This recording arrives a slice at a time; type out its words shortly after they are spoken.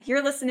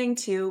You're listening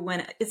to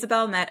When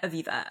Isabel Met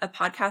Aviva, a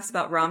podcast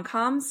about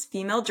rom-coms,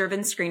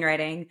 female-driven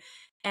screenwriting,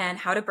 and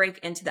how to break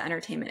into the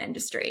entertainment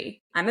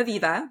industry. I'm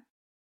Aviva.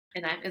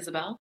 And I'm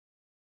Isabel.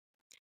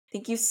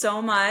 Thank you so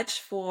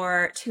much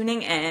for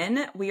tuning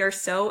in. We are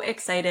so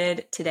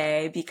excited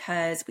today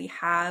because we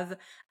have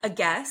a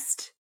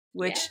guest,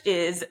 which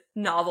is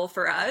novel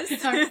for us.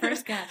 It's our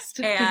first guest.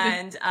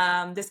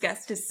 And this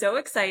guest is so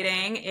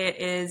exciting.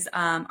 It is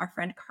our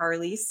friend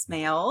Carly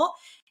Smale.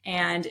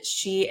 And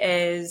she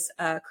is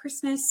a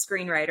Christmas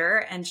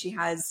screenwriter, and she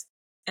has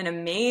an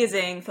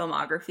amazing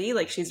filmography.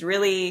 Like,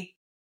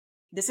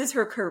 this is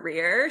her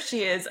career.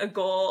 She is a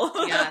goal.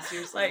 Yeah,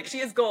 seriously. Like, she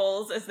has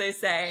goals, as they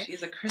say.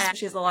 She's a Christmas. And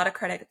she has a lot of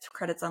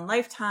credits on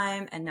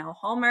Lifetime and now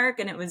Hallmark.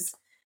 And it was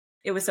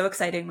so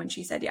exciting when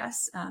she said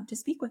yes to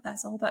speak with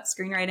us all about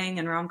screenwriting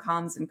and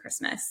rom-coms and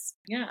Christmas.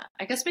 Yeah,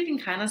 I guess we can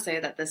kind of say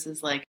that this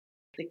is like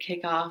the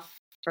kickoff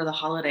for the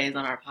holidays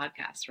on our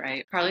podcast,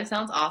 right? Carly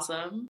sounds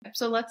awesome.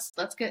 So let's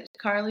get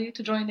Carly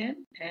to join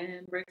in,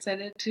 and we're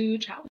excited to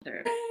chat with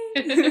her.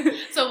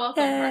 So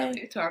welcome,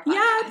 Carly, to our podcast.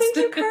 Yeah, thank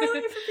you,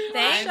 Carly, for being on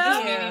the show.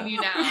 I'm just meeting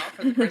you now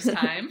for the first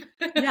time.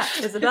 Yeah,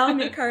 Isabel,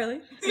 meet Carly.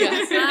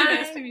 Yes,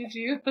 nice to meet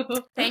you.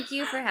 Thank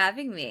you for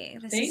having me.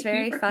 This Thank is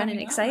very you for fun and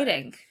coming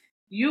exciting. on.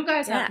 You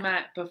guys have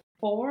met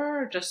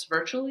before, just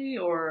virtually,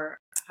 or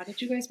how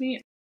did you guys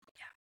meet?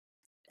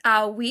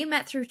 We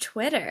met through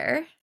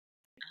Twitter.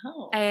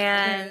 Oh,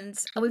 and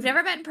we've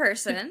never met in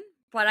person,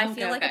 but I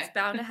feel like it's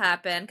bound to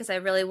happen because I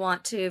really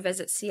want to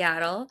visit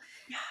Seattle.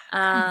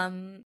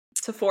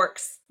 To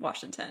Forks,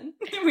 Washington.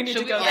 We need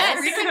to go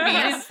there. We can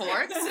meet in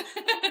Forks.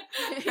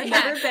 I've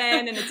never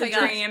been, and it's a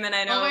dream, and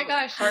I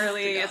know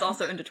Carly is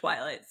also into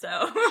Twilight, so.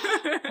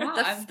 Wow,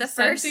 I'm the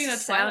first a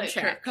Twilight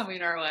soundtrack trip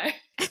coming our way.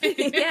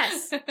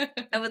 Yes,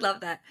 I would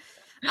love that.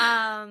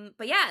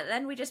 But yeah,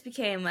 then we just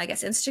became, I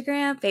guess,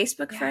 Instagram,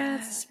 Facebook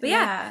friends. But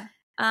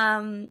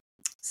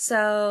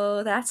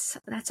so that's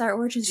our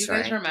origin story.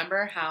 Do you guys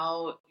remember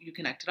how you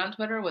connected on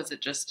Twitter? Was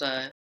it just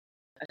a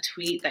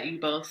tweet that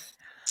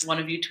one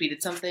of you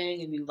tweeted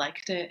something and you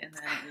liked it, and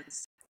then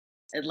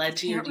it led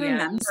to your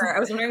DMs? I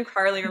was wondering if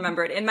Carly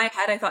remembered. In my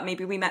head, I thought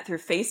maybe we met through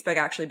Facebook,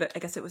 actually, but I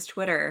guess it was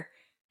Twitter.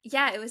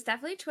 Yeah, it was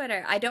definitely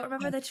Twitter. I don't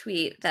remember the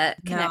tweet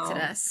that connected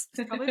us.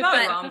 It's probably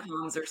about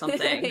rom-coms or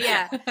something.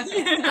 Yeah.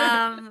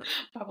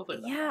 Probably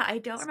not. Yeah, I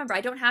don't remember.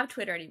 I don't have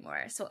Twitter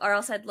anymore, or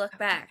else I'd look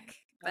back.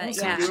 But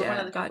so you were one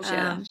of the people who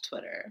left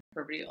Twitter,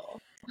 for real.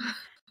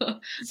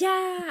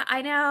 Yeah,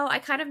 I know. I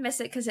kind of miss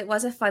it because it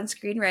was a fun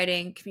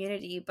screenwriting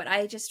community, but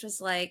I just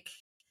was like,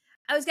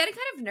 I was getting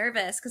kind of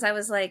nervous because I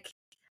was like,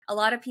 a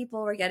lot of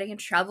people were getting in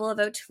trouble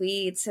about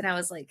tweets, and I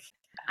was like,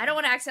 I don't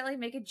want to accidentally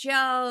make a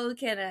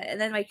joke, and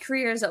then my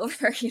career is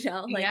over, you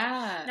know? Like,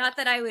 not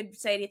that I would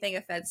say anything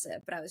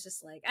offensive, but I was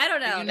just like, I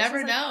don't know. You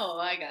never know,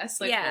 I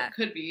guess. Like, what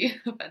could be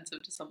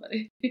offensive to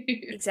somebody.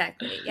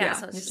 Exactly. Yeah,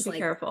 so it's just be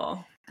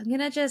careful. I'm going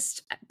to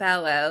just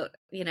bow out,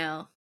 you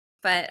know?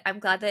 But I'm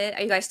glad that,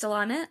 are you guys still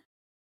on it?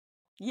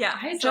 Yeah,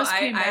 I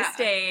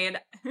stayed.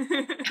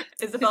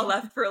 Isabel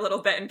left for a little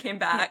bit and came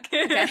back.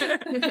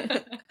 It's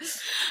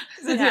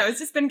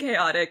just been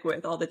chaotic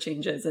with all the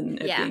changes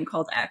and it being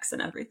called X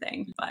and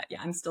everything. But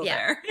yeah, I'm still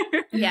there.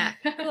 Yeah,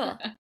 cool.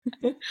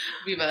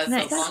 Viva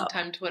is a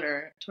long-time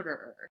Twitterer.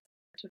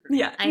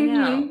 Yeah, I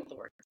know.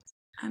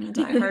 I'm a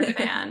diehard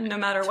fan. No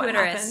matter what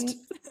happens,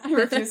 I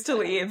refuse to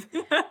leave.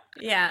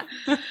 Yeah.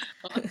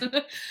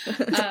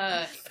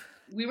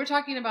 We were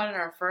talking about in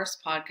our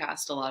first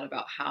podcast a lot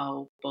about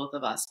how both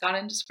of us got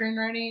into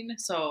screenwriting.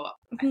 So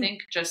I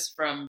think just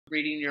from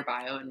reading your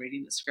bio and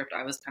reading the script,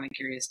 I was kind of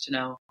curious to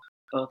know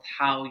both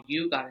how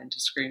you got into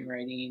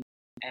screenwriting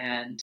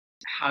and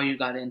how you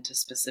got into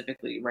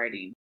specifically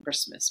writing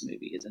Christmas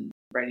movies and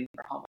writing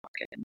for Hallmark.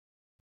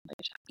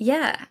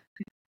 Yeah,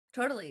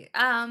 totally.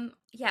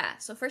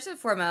 So first and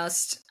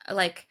foremost,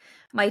 like,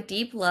 my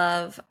deep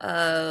love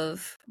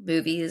of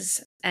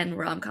movies and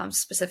rom-coms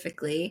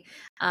specifically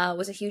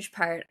was a huge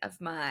part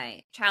of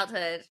my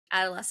childhood,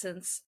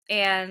 adolescence.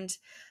 And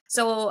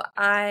so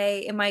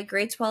in my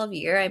grade 12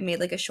 year, I made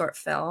like a short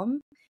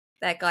film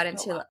that got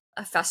into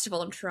a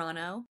festival in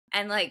Toronto.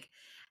 And like,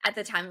 at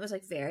the time it was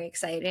like very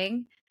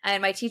exciting.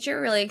 And my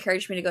teacher really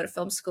encouraged me to go to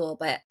film school,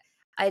 but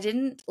I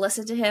didn't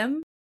listen to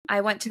him.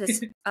 I went to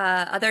this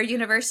other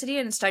university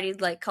and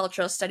studied like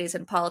cultural studies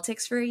and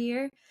politics for a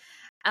year.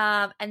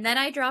 And then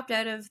I dropped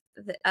out of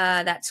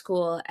that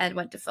school and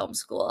went to film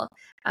school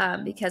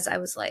because I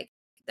was like,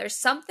 there's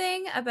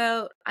something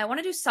about, I want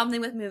to do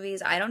something with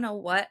movies. I don't know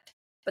what,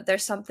 but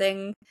there's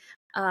something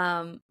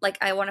like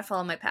I want to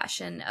follow my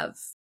passion of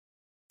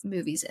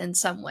movies in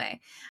some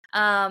way.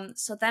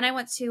 So then I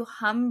went to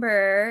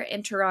Humber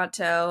in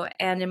Toronto,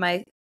 and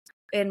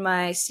in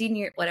my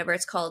senior, whatever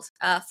it's called,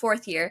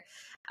 fourth year,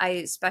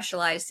 I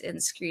specialized in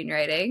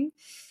screenwriting.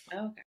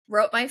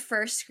 Wrote my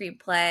first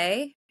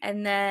screenplay,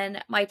 and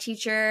then my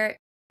teacher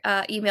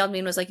emailed me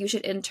and was like, you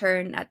should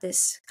intern at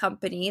this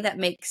company that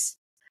makes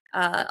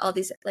all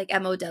these like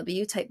MOW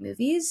type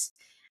movies.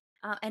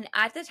 And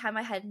at the time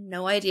I had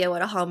no idea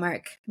what a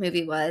Hallmark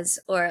movie was,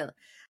 or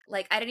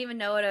Like, I didn't even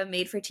know what a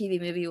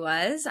made-for-TV movie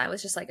was. I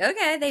was just like,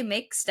 okay, they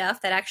make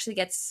stuff that actually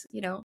gets,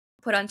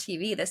 put on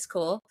TV. That's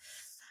cool.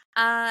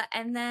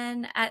 And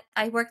then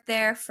I worked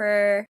there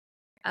for,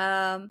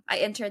 I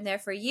interned there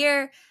for a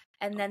year,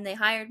 and then they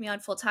hired me on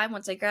full-time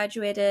once I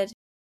graduated.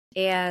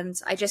 And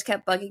I just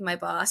kept bugging my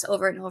boss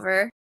over and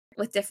over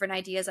with different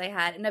ideas I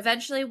had. And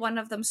eventually one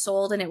of them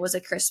sold, and it was a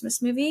Christmas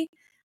movie.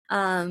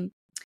 And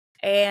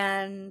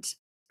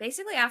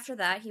basically after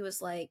that, he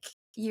was like,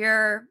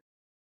 you're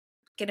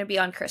gonna be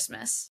on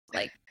Christmas.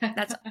 Like,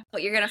 that's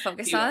what you're gonna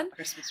focus on.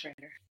 Christmas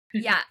writer.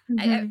 Yeah.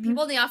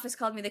 People in the office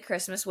called me the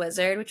Christmas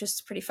Wizard, which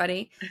was pretty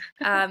funny.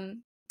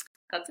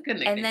 That's a good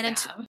nickname. And then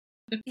to have.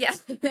 Yeah.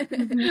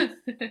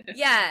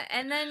 Yeah.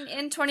 And then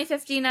in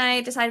 2015,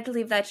 I decided to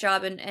leave that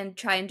job and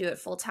try and do it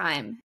full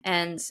time.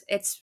 And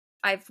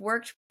I've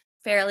worked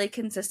fairly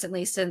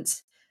consistently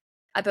since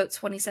about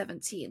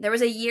 2017. There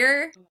was a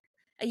year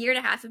and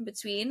a half in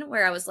between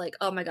where I was like,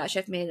 oh my gosh,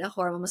 I've made a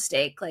horrible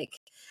mistake. Like,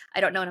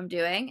 I don't know what I'm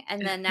doing.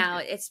 And then now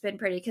it's been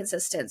pretty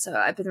consistent. So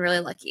I've been really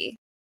lucky.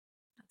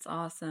 That's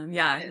awesome.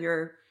 Yeah,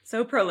 you're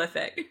so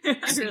prolific.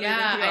 I know.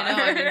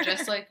 I mean,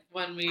 just like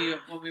when we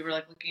were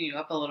like looking you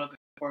up a little bit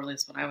before, at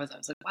least when I was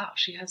like, wow,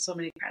 she has so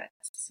many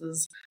credits. This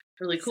is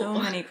really cool. So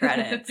many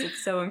credits.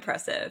 It's so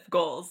impressive.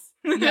 Goals.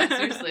 Yeah,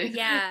 seriously.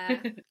 Yeah.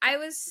 I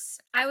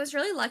was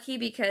really lucky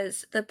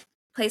because the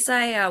place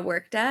I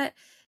worked at,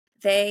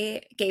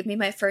 they gave me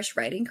my first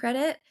writing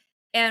credit.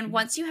 And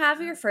once you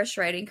have your first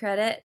writing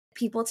credit,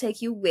 people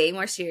take you way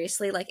more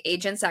seriously. Like,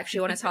 agents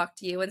actually want to talk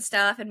to you and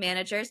stuff, and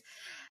managers.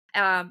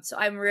 So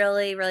I'm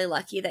really, really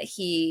lucky that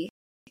he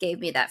gave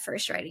me that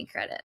first writing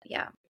credit.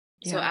 Yeah.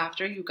 So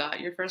after you got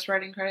your first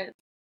writing credit,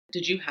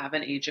 did you have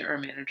an agent or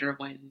manager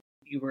when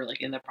you were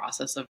like in the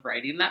process of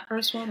writing that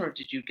first one, or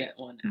did you get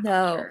one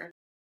after?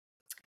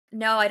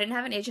 No, I didn't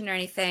have an agent or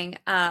anything.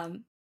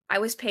 I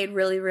was paid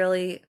really,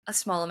 really a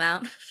small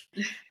amount,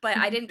 but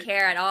I didn't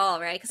care at all,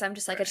 right? Because I'm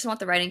just like, I just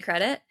want the writing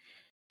credit.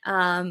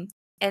 And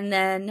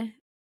then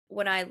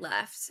when I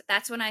left,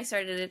 that's when I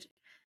started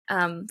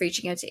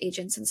reaching out to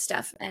agents and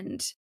stuff,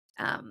 and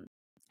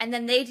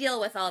then they deal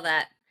with all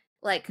that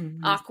like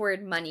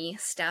awkward money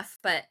stuff.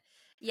 But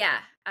yeah,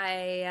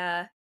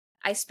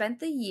 I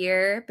spent the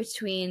year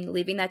between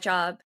leaving that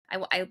job.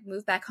 I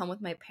moved back home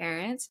with my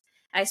parents.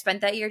 I spent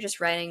that year just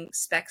writing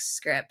spec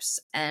scripts,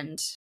 and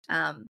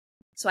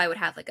so I would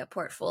have like a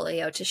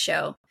portfolio to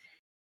show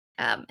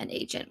an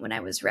agent when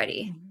I was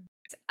ready.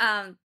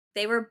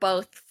 They were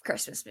both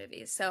Christmas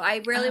movies, so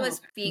I really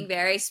was being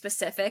very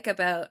specific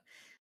about,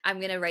 I'm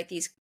going to write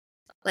these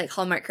like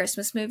Hallmark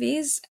Christmas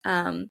movies.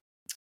 And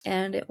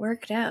it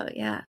worked out.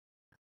 Yeah.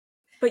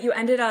 But you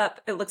ended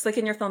up, it looks like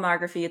in your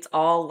filmography, it's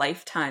all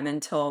Lifetime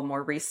until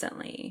more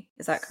recently.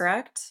 Is that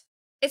correct?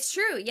 It's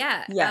true.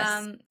 Yeah.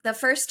 Yes. The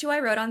first two I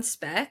wrote on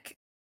spec,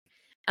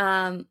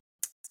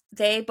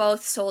 they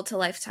both sold to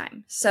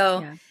Lifetime.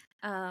 So,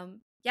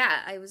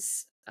 I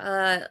was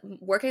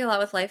working a lot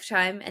with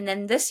Lifetime. And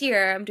then this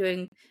year I'm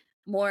doing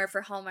more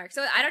for Hallmark.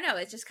 So I don't know.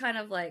 It's just kind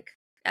of like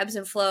ebbs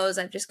and flows.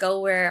 I just go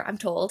where I'm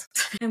told.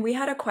 And we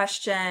had a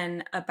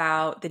question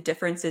about the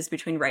differences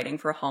between writing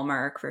for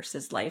Hallmark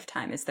versus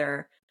Lifetime. Is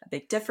there a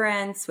big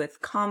difference with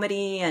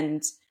comedy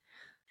and, just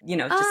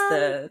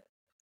the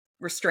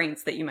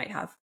restraints that you might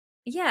have?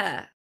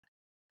 Yeah.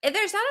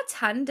 There's not a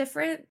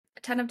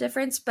ton of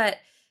difference, but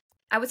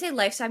I would say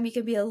Lifetime, you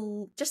could be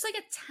just like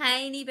a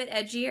tiny bit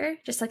edgier,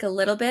 just like a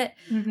little bit.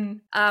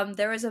 Mm-hmm.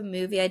 There was a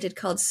movie I did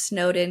called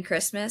Snowed In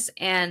Christmas,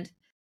 and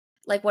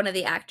like one of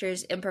the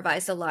actors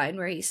improvised a line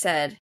where he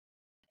said,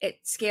 "It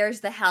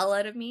scares the hell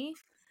out of me."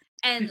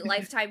 And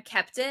Lifetime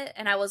kept it,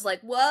 and I was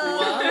like, whoa.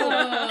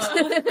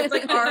 It's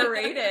like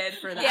R-rated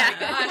for that. Yeah.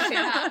 Gosh,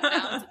 yeah.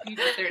 That was a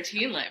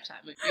PG-13 Lifetime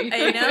movie.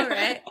 I know,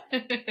 right?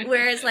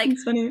 Whereas like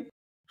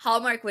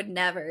Hallmark would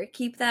never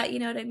keep that, you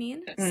know what I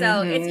mean? Mm-hmm.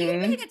 So you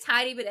can make a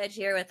tiny bit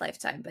edgier with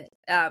Lifetime,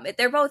 but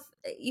they're both,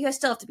 you guys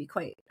still have to be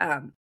quite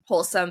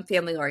wholesome,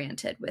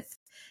 family-oriented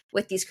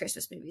with these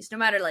Christmas movies, no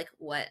matter like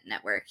what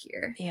network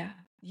you're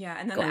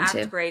and then the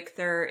act break,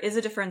 there is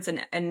a difference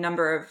in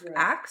number of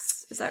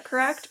acts, is that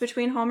correct,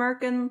 between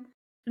Hallmark and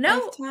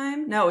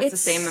Lifetime? No, it's the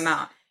same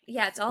amount.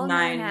 Yeah, it's all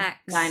 9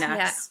 acts. 9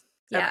 acts.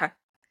 Yeah. Okay.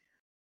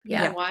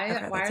 Yeah. Why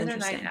are there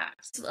 9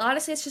 acts?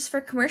 Honestly, it's just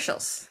for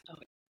commercials.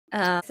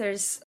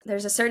 There's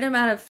a certain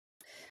amount of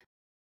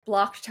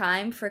blocked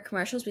time for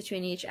commercials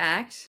between each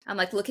act. I'm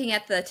like looking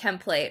at the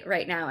template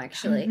right now,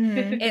 actually.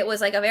 Mm-hmm. It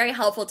was like a very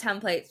helpful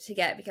template to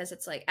get, because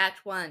it's like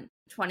act 1,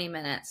 20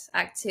 minutes,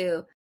 act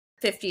 2,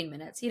 15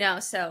 minutes,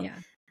 so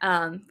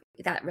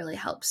that really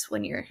helps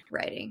when you're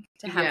writing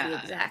to have the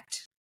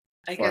exact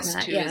I guess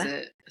too, is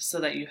it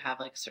so that you have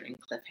like certain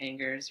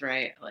cliffhangers,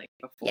 right? Like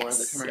before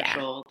the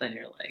commercial, then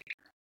you're like,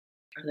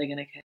 are they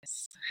gonna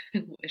kiss?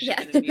 Is she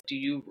gonna be? Do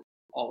you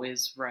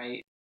always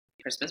write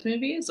Christmas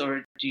movies,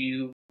 or do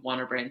you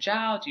want to branch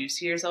out? Do you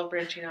see yourself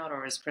branching out,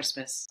 or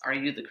are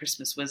you the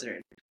Christmas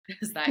wizard?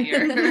 Is that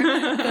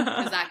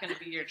is that going to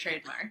be your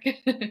trademark?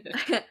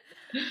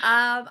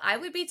 I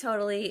would be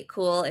totally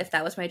cool if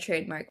that was my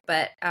trademark,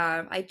 but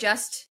I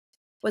just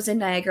was in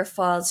Niagara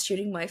Falls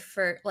shooting my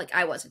first, like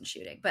I wasn't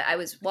shooting, but I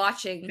was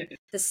watching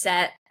the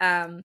set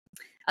of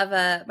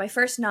my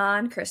first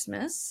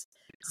non-Christmas.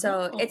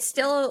 So it's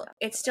still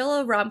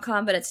a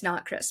rom-com, but it's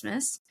not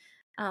Christmas.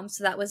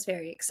 So that was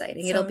very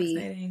exciting. It'll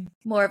be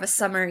more of a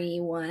summery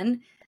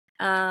one.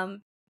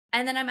 And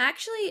then I'm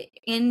actually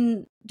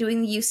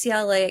doing the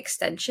UCLA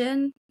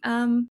extension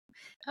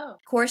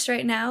course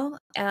right now,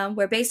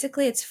 where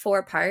basically it's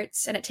 4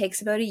 parts and it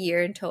takes about a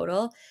year in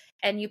total.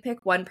 And you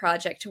pick one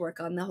project to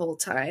work on the whole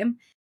time.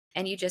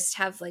 And you just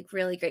have like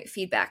really great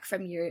feedback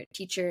from your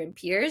teacher and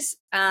peers.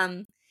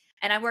 And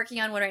I'm working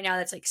on one right now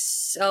that's like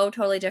so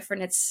totally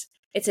different.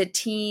 It's a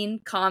teen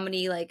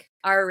comedy, like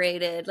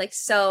R-rated, like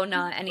so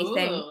not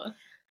anything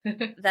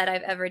that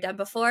I've ever done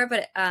before.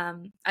 But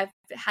I've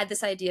had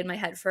this idea in my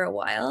head for a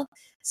while.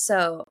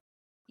 So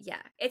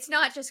yeah, it's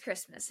not just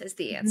Christmas is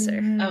the answer.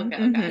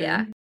 Okay.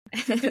 Yeah.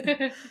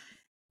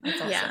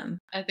 That's awesome. Yeah.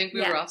 I think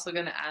we were also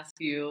going to ask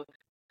you,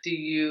 do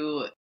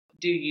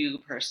you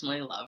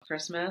personally love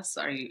Christmas?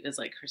 Is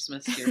like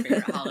Christmas your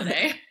favorite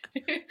holiday?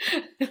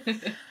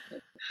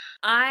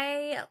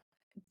 I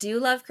do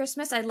love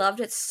Christmas. I loved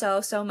it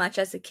so much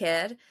as a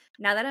kid.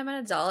 Now that I'm an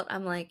adult,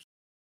 I'm like,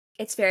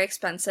 it's very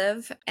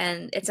expensive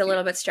and it's a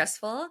little bit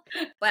stressful,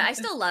 but I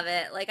still love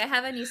it. Like I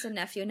have a niece and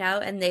nephew now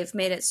and they've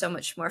made it so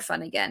much more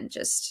fun again,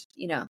 just,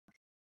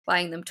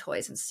 buying them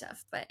toys and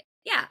stuff. But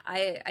yeah,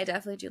 I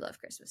definitely do love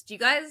Christmas. Do you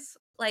guys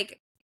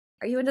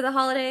are you into the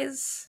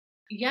holidays?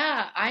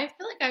 Yeah, I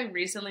feel like I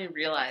recently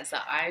realized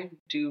that I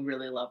do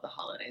really love the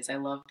holidays. I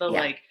love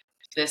the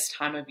this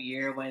time of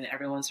year when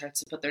everyone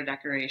starts to put their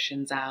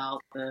decorations out,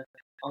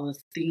 all the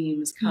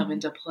themes come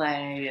into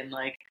play, and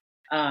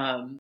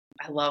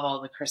I love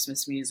all the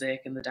Christmas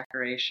music and the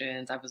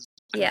decorations. I'm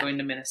going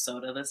to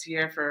Minnesota this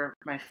year for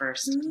my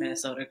first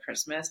Minnesota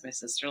Christmas. My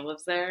sister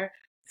lives there.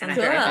 Sounds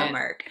very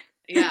Hallmark.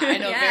 Yeah, I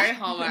know, very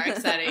Hallmark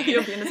setting.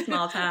 You'll be in a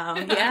small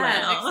town.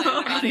 Yeah. I'm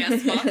excited about it. Yeah,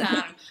 small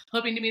town. I'm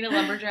hoping to meet a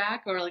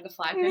lumberjack or like a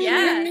fly fisher.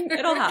 Yeah,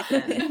 it'll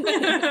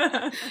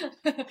happen.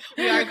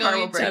 We are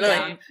going to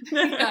down.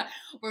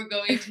 we're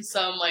going to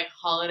some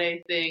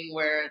holiday thing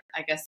where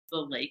I guess the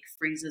lake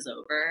freezes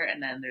over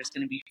and then there's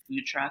going to be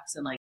food trucks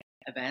and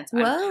events.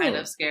 Whoa. I'm kind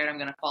of scared I'm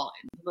going to fall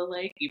into the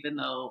lake, even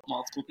though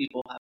multiple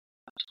people have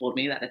told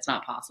me that it's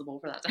not possible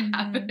for that to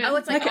happen. Oh,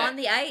 it's on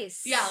the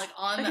ice. Yeah,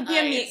 on the ice. Be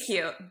a meet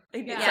cute.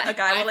 Yeah. A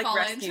guy will fall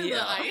rescue into you.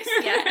 the ice.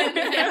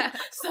 Yeah.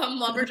 Some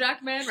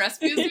lumberjack man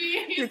rescues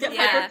me. You get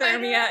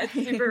hypothermia. It's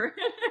super.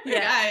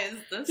 Guys,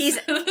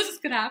 this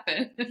could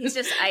happen. He's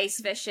just ice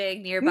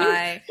fishing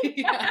nearby.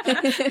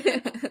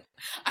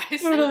 I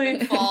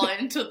totally fall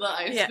into the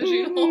ice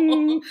fishing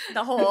hole.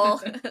 The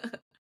hole.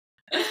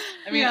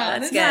 I mean,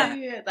 honestly,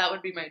 that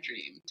would be my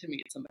dream, to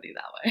meet somebody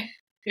that way.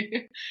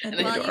 And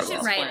then you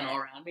should write it.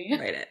 Around me.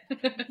 Write it.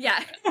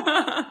 Yeah.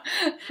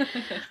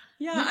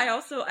 Yeah, I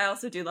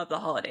also do love the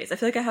holidays. I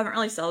feel like I haven't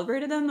really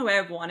celebrated them the way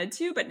I've wanted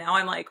to, but now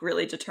I'm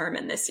really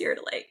determined this year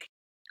to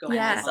go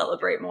ahead and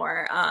celebrate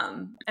more.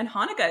 And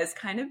Hanukkah is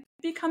kind of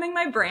becoming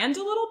my brand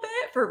a little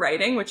bit for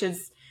writing, which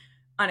is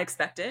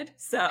unexpected.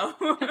 So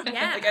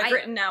I've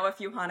written now a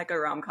few Hanukkah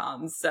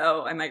rom-coms,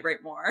 so I might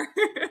write more.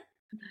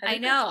 I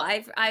know.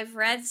 I've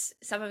read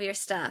some of your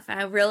stuff, and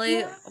I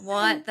really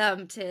want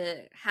them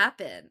to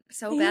happen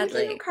so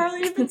badly. Thank you, Carly.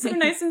 You've been so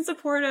nice and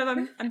supportive.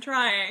 I'm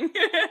trying.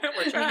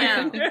 We're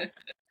trying.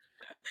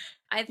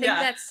 I think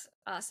that's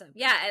awesome.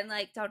 Yeah, and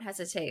don't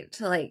hesitate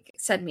to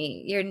send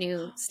me your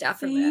new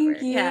stuff or whatever.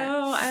 Thank you.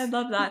 I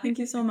love that. Thank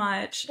you so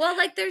much. Well,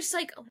 there's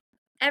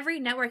every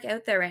network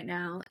out there right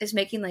now is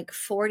making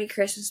 40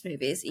 Christmas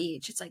movies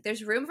each. It's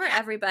there's room for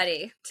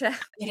everybody to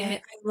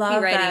I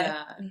love be writing.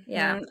 That.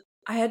 Yeah.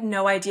 I had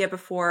no idea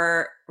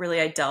before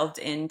really I delved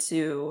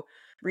into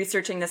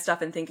researching this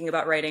stuff and thinking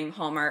about writing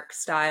Hallmark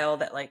style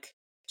that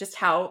just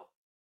how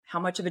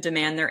much of a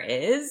demand there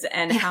is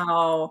and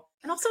how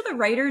and also the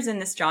writers in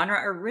this genre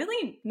are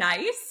really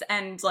nice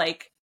and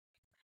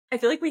I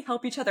feel like we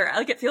help each other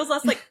out. It feels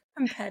less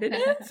competitive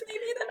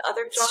maybe than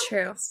other genres. It's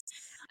true.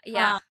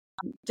 Yeah.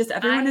 Just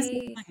everyone is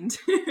kind.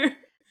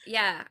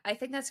 Yeah, I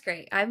think that's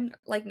great. I'm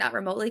not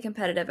remotely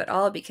competitive at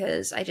all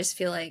because I just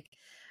feel I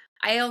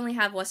only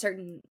have a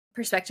certain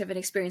perspective and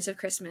experience of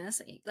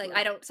Christmas.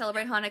 I don't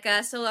celebrate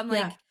Hanukkah, so I'm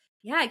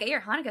I get your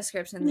Hanukkah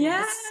scripts in there.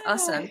 Yeah, it's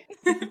awesome.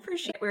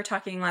 Appreciate. We were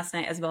talking last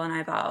night, Isabel and I,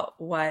 about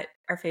what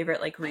our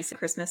favorite recent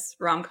Christmas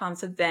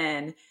rom-coms have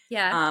been.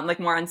 Yeah,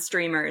 more on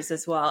streamers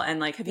as well.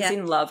 And have you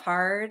seen Love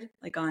Hard?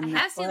 On Netflix? I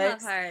have seen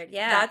Love Hard.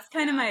 Yeah, that's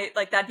kind of my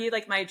that'd be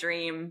my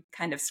dream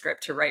kind of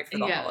script to write for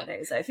the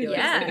holidays. I feel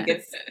I think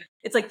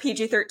it's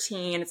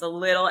PG-13. It's a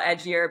little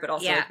edgier, but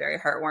also very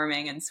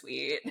heartwarming and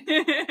sweet.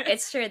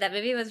 It's true. That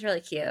movie was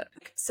really cute.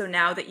 So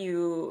now that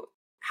you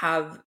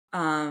have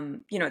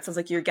it sounds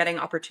like you're getting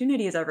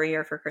opportunities every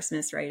year for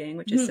Christmas writing,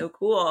 which is so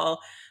cool.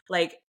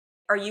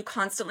 Are you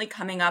constantly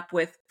coming up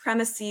with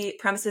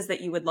premises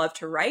that you would love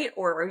to write,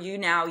 or are you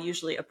now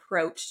usually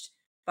approached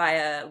by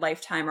a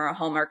Lifetime or a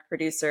Hallmark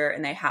producer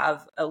and they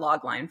have a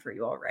log line for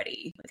you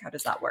already? How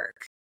does that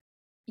work?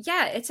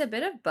 Yeah, it's a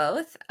bit of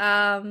both.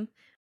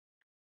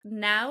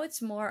 now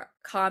it's more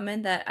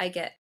common that I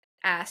get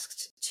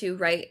asked to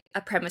write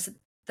a premise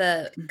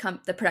that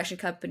the production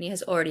company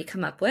has already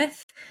come up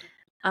with.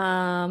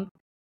 I'm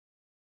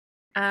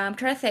trying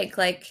to think,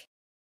 like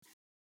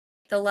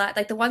the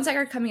ones that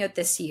are coming out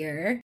this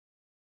year.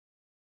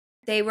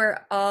 They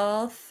were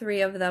all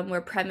three of them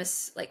were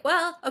premise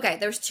well, okay,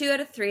 there was 2 out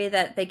of 3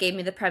 that they gave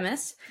me the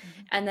premise,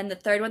 and then the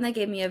third one they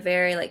gave me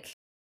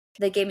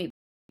they gave me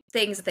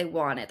things that they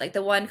wanted. Like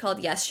the one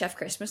called Yes, Chef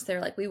Christmas,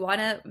 they're like, we want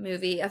a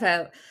movie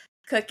about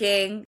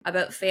cooking,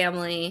 about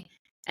family,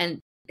 and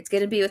it's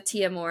gonna be with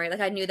Tia Mowry.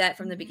 Like I knew that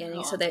from the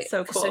beginning. Oh,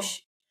 so cool.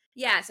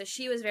 So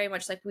she was very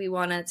much like, we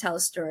want to tell a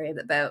story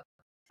about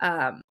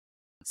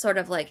sort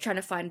of like trying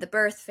to find the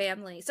birth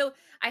family. So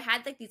I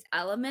had like these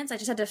elements. I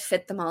just had to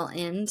fit them all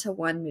into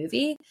one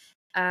movie.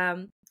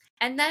 And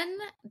then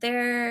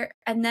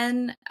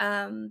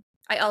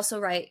I also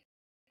write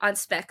on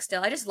spec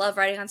still. I just love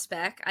writing on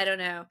spec. I don't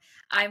know.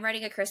 I'm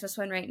writing a Christmas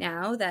one right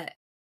now that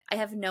I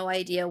have no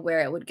idea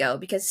where it would go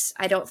because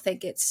I don't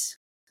think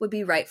would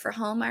be right for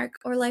Hallmark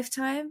or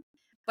Lifetime.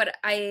 But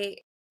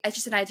it's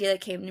just an idea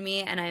that came to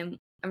me, and I'm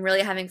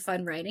really having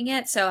fun writing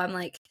it. So I'm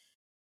like,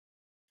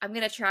 I'm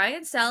gonna try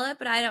and sell it,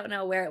 but I don't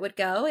know where it would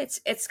go.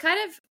 It's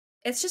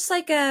just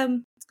like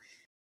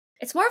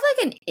it's more of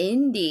like an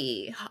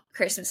indie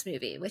Christmas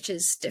movie, which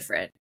is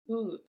different.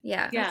 Ooh,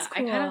 yeah, yeah.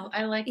 Cool.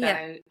 I like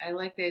that. Yeah. I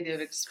like the idea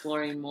of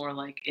exploring more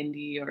like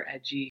indie or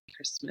edgy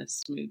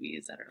Christmas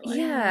movies that are like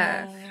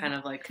kind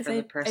of like for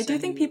the person. I do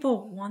think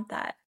people want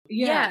that.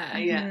 Yeah.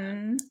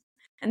 Mm-hmm.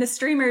 And the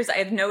streamers,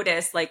 I've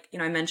noticed, like, you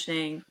know, I'm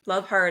mentioning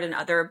Love Heart and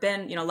other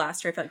been, you know,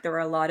 last year I felt like there were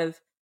a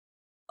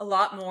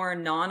lot more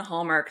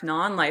non-Hallmark,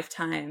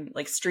 non-Lifetime,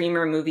 like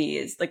streamer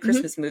movies, like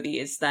Christmas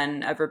movies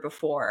than ever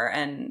before.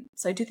 And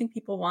so I do think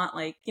people want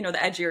like, you know, the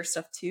edgier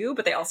stuff too,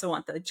 but they also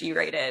want the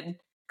G-rated,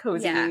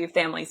 cozy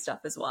family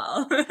stuff as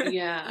well.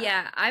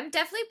 Yeah, I'm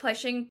definitely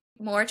pushing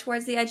more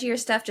towards the edgier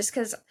stuff just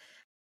because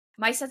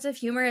my sense of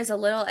humor is a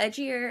little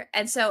edgier.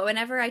 And so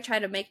whenever I try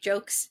to make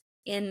jokes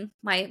in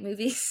my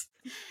movies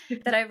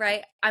that I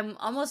write, I'm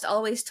almost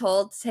always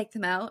told to take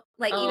them out.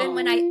 Like even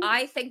when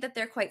I think that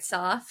they're quite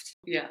soft,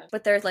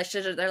 but they're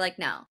like,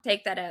 no,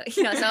 take that out.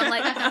 You know, so I'm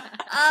like,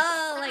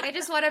 oh, like I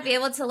just want to be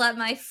able to let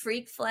my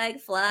freak flag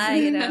fly.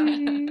 You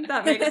know,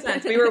 that makes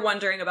sense. We were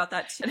wondering about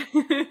that too.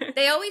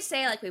 They always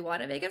say like, we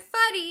want to make it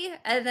funny,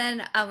 and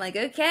then I'm like,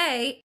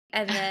 okay,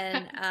 and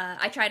then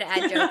I try to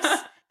add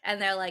jokes,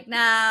 and they're like,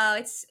 no,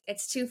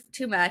 it's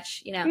too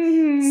much. You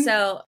know,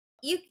 so.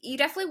 You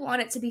definitely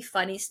want it to be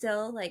funny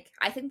still. Like,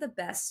 I think the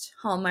best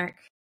Hallmark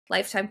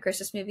Lifetime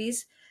Christmas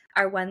movies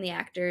are when the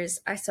actors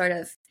are sort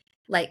of,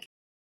 like,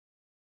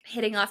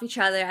 hitting off each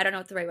other. I don't know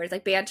what the right word is.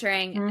 Like,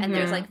 bantering, and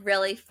there's, like,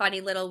 really funny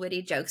little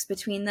witty jokes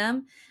between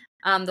them.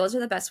 Those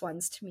are the best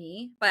ones to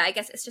me. But I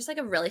guess it's just, like,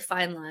 a really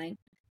fine line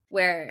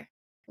where,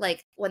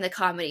 like, when the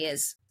comedy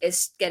is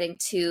getting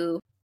too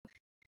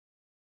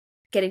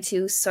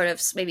sort of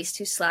maybe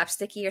too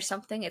slapsticky or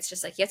something. It's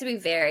just, like, you have to be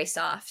very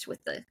soft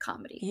with the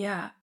comedy.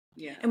 Yeah.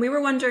 And we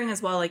were wondering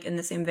as well, like in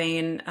the same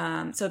vein,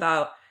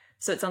 so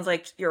it sounds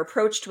like you're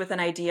approached with an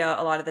idea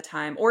a lot of the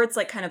time, or it's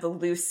like kind of a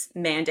loose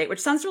mandate, which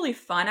sounds really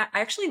fun. I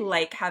actually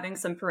like having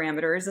some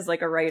parameters as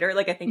like a writer.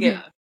 Like I think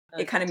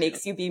it kind of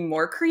makes you be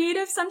more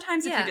creative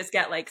sometimes if you just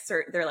get like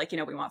they're like, you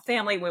know, we want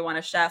family, we want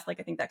a chef.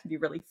 Like I think that can be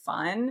really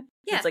fun.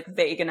 Yeah. It's like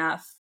vague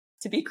enough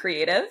to be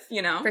creative,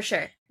 you know? For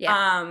sure.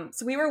 Yeah.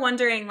 So we were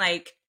wondering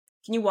like,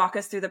 can you walk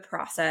us through the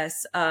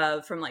process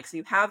of from like, so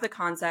you have the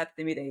concept,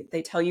 maybe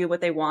they tell you what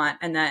they want,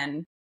 and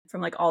then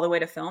from like all the way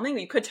to filming?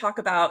 You could talk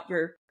about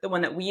the one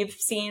that we've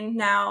seen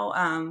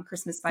now,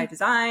 Christmas by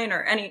Design,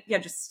 or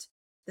just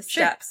the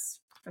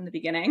steps from the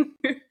beginning.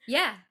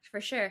 Yeah,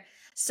 for sure.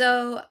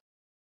 So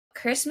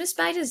Christmas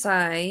by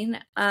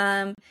Design,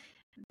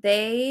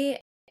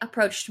 they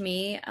approached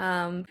me,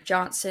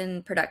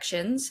 Johnson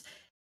Productions,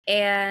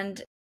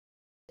 and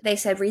they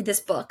said, read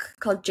this book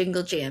called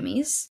Jingle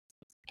Jammies.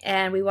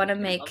 And we want to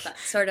make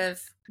sort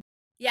of,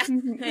 I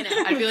know.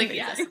 I feel like,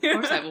 yes, of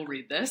course I will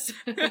read this.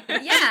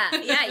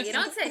 Yeah, you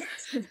don't say.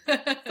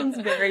 Sounds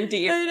very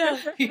deep. I know.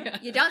 Yeah.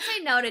 You don't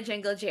say no to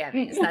Jingle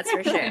Jammies, that's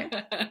for sure.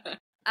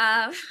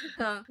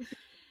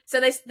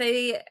 So they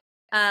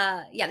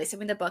sent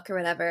me the book or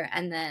whatever,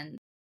 and then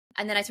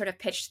I sort of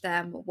pitched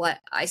them what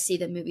I see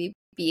the movie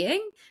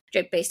being,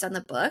 based on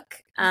the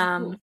book.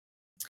 Cool.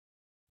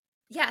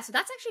 Yeah, so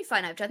that's actually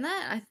fun. I've done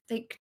that, I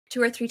think,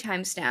 2 or 3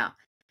 times now.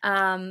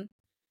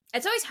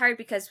 It's always hard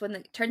because when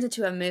it turns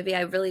into a movie,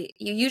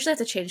 you usually have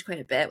to change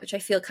quite a bit, which I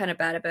feel kind of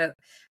bad about,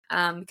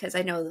 because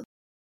I know,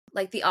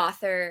 like, the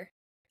author,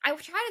 I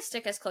try to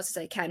stick as close as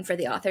I can for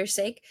the author's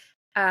sake.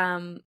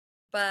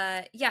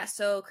 But yeah,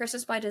 so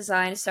Christmas by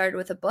Design started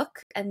with a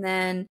book, and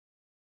then,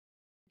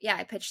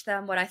 I pitched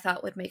them what I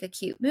thought would make a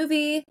cute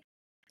movie,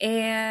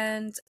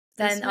 and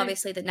then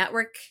obviously the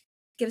network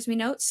gives me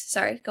notes.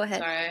 Sorry, go ahead.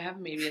 Sorry, I have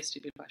maybe a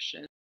stupid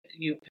question.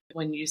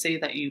 When you say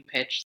that you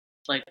pitched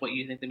like what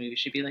you think the movie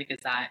should be like, is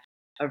that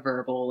a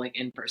verbal like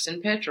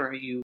in-person pitch, or are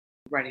you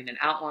writing an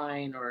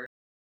outline, or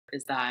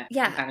is that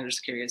I'm kind of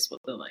just curious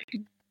what the like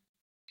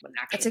what an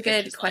actual It's a pitch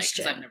good is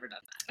question. Like, 'cause I've never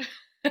done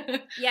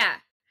that. Yeah.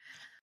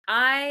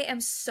 I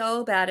am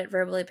so bad at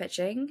verbally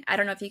pitching. I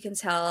don't know if you can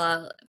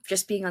tell,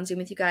 just being on Zoom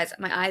with you guys,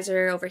 my eyes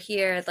are over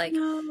here. Like,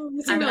 No, I'm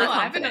really not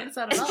I haven't confident.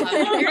 noticed that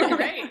at all. I'm hearing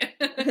great.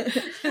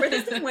 We're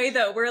the same way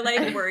though. We're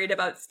like worried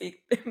about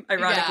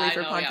ironically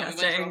for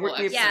podcasting.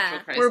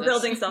 We're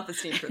building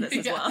self-esteem for this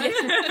as well.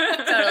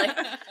 Totally.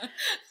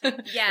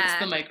 Yeah. It's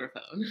the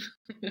microphone.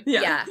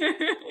 Yeah.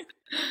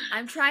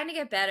 I'm trying to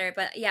get better,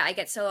 but yeah, I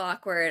get so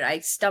awkward. I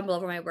stumble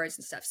over my words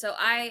and stuff. So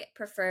I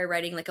prefer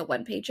writing like a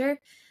one-pager,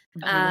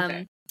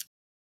 Okay.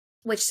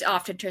 which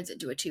often turns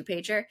into a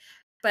two-pager.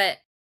 But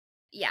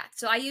yeah,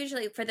 so I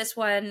usually, for this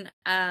one,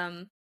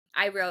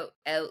 I wrote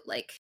out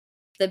like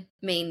the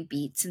main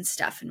beats and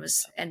stuff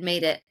and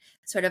made it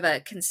sort of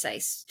a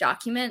concise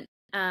document.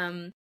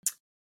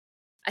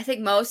 I think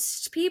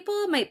most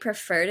people might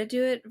prefer to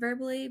do it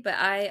verbally, but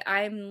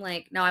I'm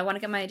like, no, I want to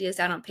get my ideas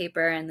down on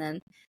paper and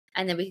then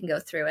we can go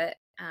through it.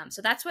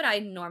 So that's what I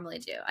normally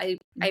do.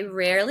 I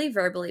rarely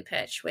verbally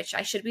pitch, which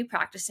I should be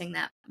practicing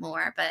that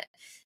more, but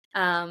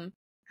I'm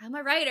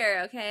a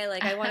writer, okay?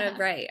 Like I want to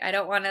write. I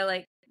don't want to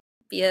like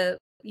be a,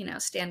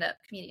 stand-up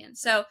comedian.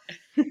 So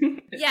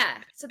yeah.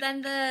 So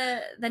then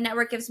the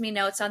network gives me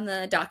notes on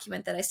the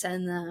document that I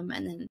send them,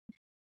 and then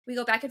we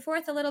go back and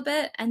forth a little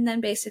bit, and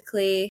then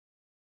basically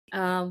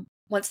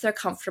once they're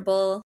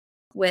comfortable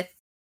with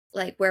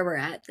like where we're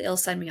at, they'll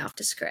send me off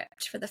to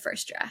script for the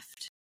first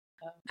draft.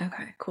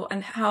 Okay, cool.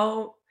 And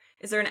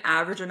is there an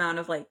average amount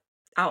of like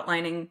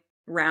outlining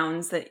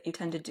rounds that you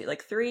tend to do,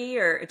 like 3,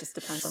 or it just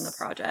depends on the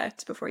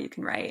project before you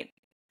can write?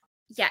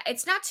 Yeah,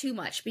 it's not too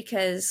much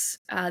because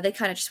they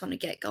kind of just want to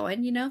get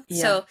going, Yeah.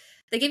 So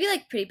they give you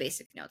like pretty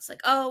basic notes,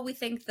 like, oh, we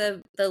think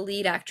the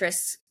lead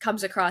actress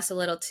comes across a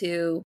little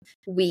too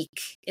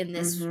weak in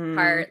this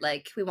part.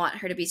 Like, we want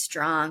her to be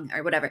strong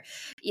or whatever.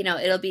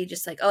 It'll be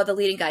just like, oh, the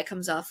leading guy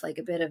comes off like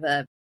a bit of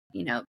a,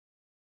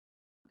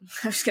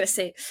 I'm just gonna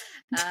say,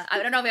 I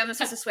don't know if I'm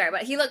supposed to swear,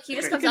 but he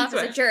just comes off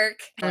as a jerk.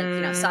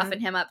 Like, soften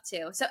him up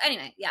too. So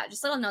anyway, yeah,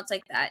 just little notes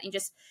like that.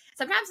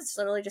 Sometimes it's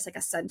literally just like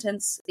a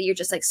sentence that you're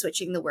just like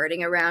switching the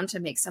wording around to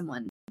make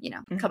someone,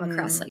 come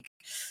across like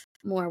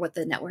more what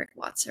the network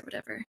wants or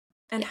whatever.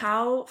 And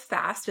how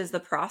fast is the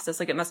process?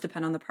 Like, it must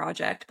depend on the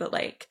project, but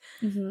like,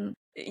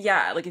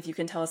 yeah, like if you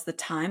can tell us the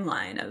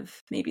timeline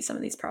of maybe some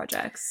of these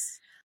projects.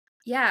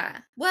 Yeah.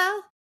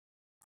 Well,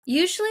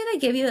 usually they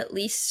give you at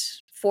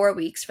least 4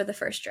 weeks for the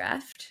first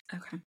draft.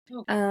 Okay.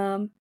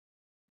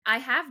 I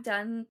have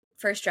done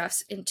first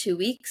drafts in 2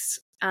 weeks.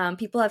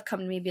 People have come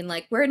to me being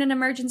like, we're in an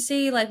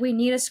emergency, like we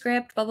need a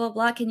script, blah, blah,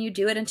 blah. Can you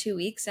do it in 2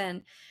 weeks?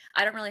 And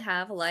I don't really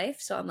have a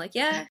life. So I'm like,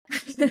 yeah.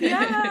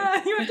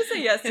 Yeah, you have to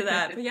say yes to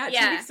that. But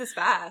 2 weeks is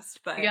fast.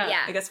 But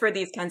yeah. I guess for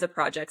these kinds of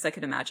projects, I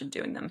could imagine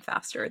doing them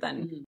faster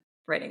than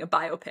writing a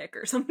biopic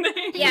or something.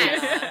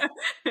 Yes.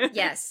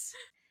 Yes.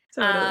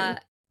 Totally.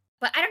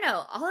 But I don't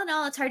know. All in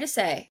all, it's hard to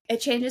say.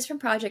 It changes from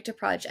project to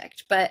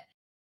project. But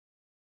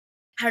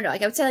I don't know.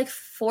 Like I would say like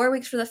 4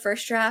 weeks for the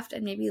first draft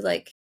and maybe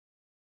like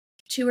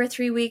 2 or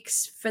 3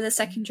 weeks for the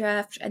second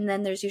draft. And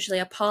then there's usually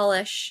a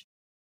polish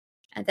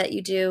that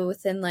you do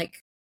within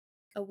like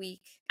a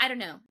week. I don't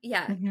know.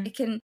 Yeah. It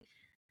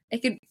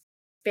could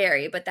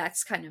vary, but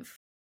that's kind of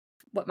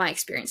what my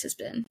experience has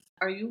been.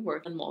 Are you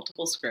working on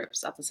multiple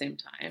scripts at the same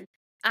time?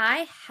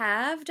 I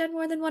have done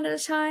more than one at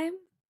a time,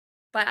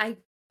 but I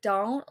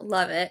don't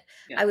love it.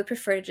 I would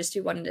prefer to just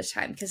do one at a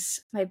time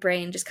because my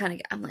brain just kind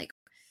of, I'm like,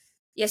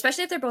 yeah,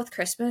 especially if they're both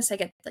Christmas, I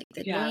get like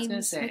the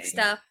names mixed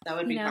up. That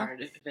would be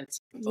hard if it's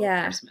both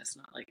Christmas,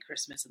 not like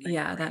Christmas and then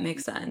that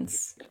makes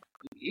sense.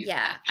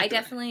 Yeah, I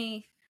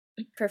definitely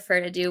prefer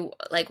to do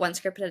like one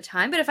script at a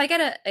time. But if I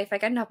get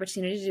an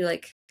opportunity to do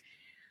like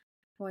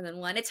more than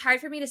one, it's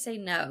hard for me to say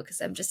no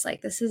because I'm just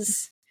like, this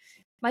is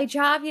my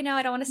job, I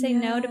don't want to say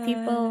no to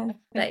people.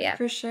 But yeah,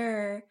 for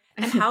sure.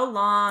 And how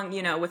long,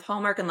 with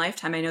Hallmark and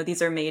Lifetime, I know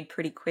these are made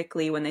pretty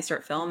quickly when they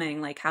start filming.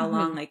 Like how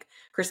long, like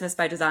Christmas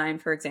by Design,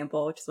 for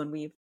example, which is one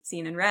we've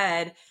seen and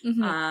read.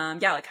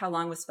 Like how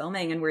long was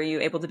filming, and were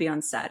you able to be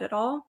on set at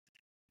all?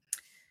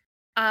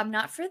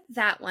 Not for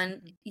that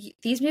one.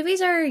 These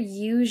movies are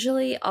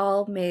usually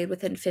all made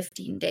within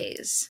 15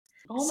 days.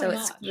 Oh so my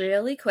gosh. It's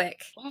really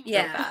quick. Wow,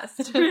 yeah.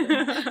 So fast.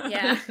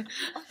 Yeah.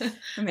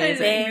 Amazing. I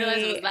didn't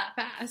realize it was that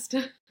fast.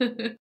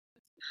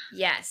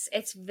 Yes,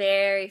 it's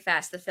very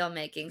fast, the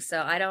filmmaking.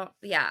 So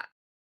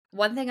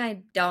one thing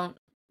I don't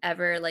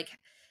ever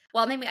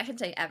well, maybe I shouldn't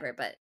say ever,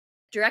 but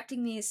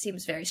directing these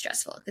seems very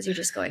stressful because you're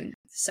just going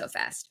so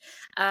fast.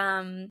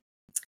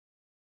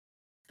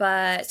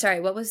 But sorry,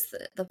 what was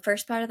the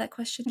first part of that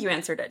question? You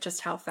answered it,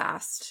 just how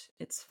fast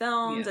it's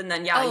filmed. And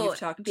then, you've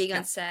talked being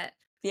on set.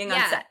 Being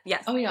on set,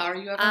 yes. Oh, yeah. Are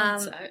you ever on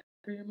set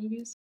for your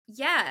movies?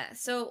 Yeah.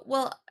 So,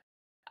 well,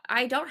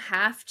 I don't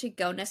have to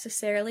go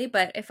necessarily,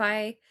 but if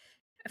I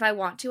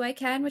want to, I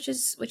can, which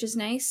is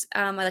nice.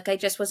 I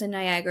just was in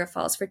Niagara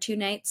Falls for 2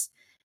 nights,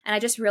 and I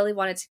just really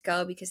wanted to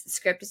go because the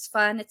script is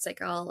fun. It's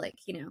like all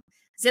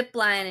zip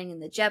lining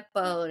and the jet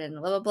boat and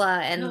blah blah blah,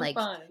 and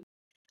fun.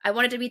 I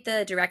wanted to meet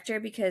the director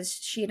because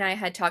she and I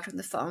had talked on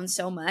the phone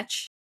so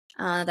much,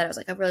 that I was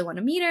like, I really want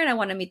to meet her and I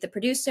want to meet the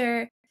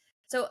producer.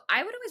 So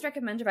I would always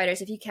recommend to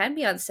writers, if you can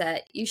be on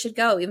set, you should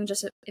go, even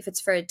just if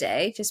it's for a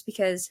day, just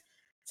because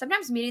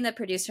sometimes meeting the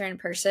producer in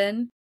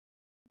person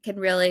can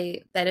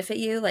really benefit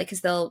you, like,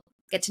 because they'll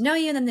get to know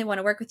you and then they want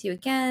to work with you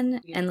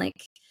again. Yeah. And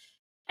like,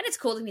 and it's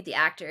cool to meet the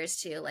actors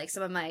too. Like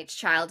some of my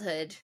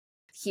childhood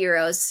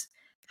heroes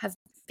have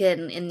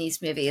been in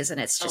these movies and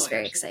it's just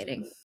very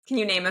exciting. Can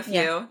you name a few?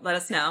 Yeah. Let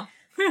us know.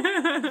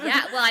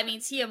 Yeah, well, I mean,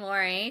 Tia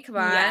Mowry, come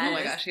on. Yes. Oh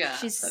my gosh, yeah.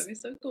 She's that'd be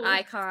so cool.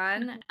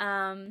 icon.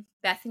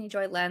 Bethany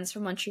Joy Lenz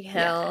from One Tree Hill.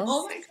 Yes.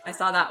 Oh my god. I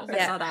saw that.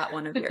 Yeah. I saw that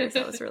one of yours.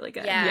 That was really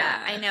good.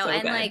 Yeah, I know. so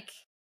And good. like,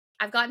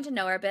 I've gotten to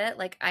know her a bit.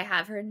 Like, I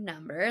have her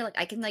number. Like,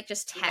 I can like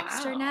just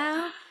text her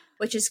now,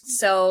 which is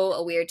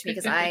so weird to me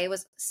because I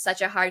was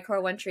such a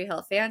hardcore One Tree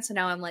Hill fan. So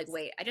now I'm like,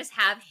 wait, I just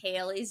have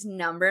Haley's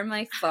number in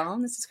my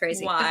phone. This is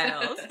crazy.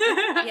 Wild.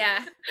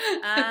 Yeah.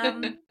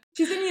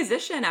 She's a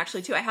musician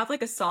actually too. I have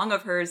like a song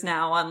of hers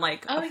now on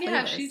like. Oh a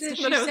yeah, playlist. she did.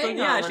 But I was like,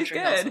 yeah, she's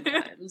good.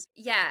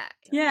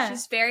 Yeah.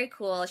 She's very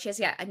cool. She has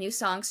a new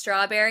song,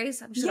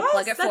 Strawberries. I'm just gonna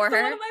plug it that's for the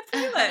her. one on my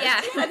playlist.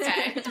 Yeah.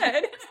 Okay.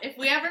 Good. If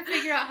we ever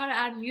figure out how to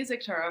add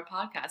music to our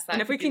podcast, that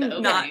And if we could be the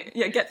can not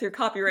opening. get through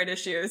copyright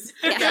issues.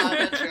 Yeah. Yeah,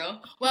 that's true.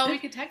 Well, we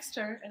could text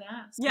her and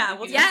ask. Yeah,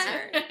 we'll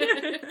Yeah. text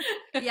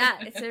her. Yeah,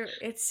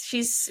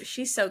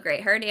 she's so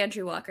great. Her and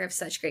Andrew Walker have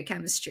such great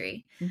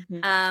chemistry.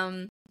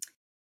 Mhm.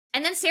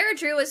 And then Sarah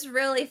Drew was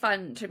really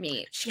fun to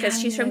meet because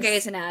she's from Yes.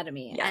 Grey's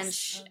Anatomy,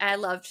 Yes. and I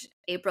loved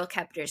April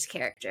Kepner's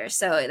character,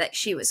 so that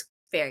she was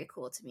very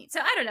cool to meet.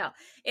 So I don't know,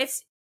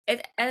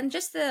 and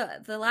just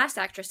the last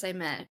actress I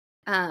met,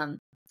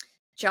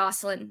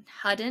 Jocelyn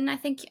Hudden, I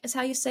think is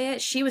how you say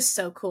it. She was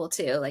so cool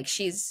too. Like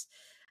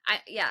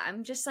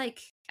I'm just like,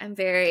 I'm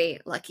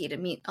very lucky to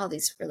meet all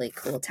these really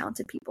cool,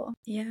 talented people.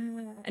 Yeah.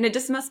 And it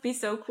just must be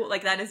so cool.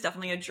 Like that is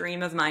definitely a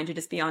dream of mine to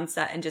just be on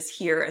set and just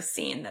hear a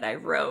scene that I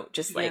wrote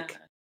just like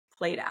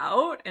played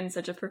out in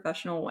such a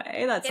professional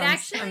way. That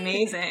sounds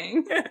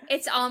amazing.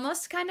 It's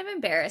almost kind of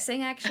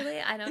embarrassing, actually.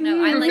 I don't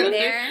know. I'm like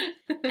there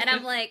and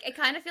I'm like, it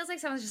kind of feels like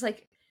someone's just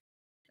like,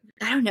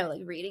 I don't know,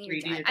 like reading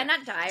your diary. I'm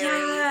not diary.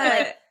 But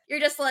like,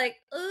 you're just like,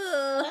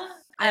 ugh.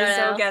 I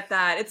so get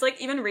that. It's like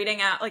even reading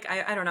out, like,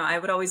 I don't know. I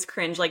would always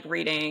cringe like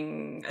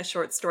reading a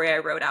short story I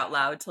wrote out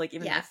loud to like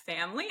even my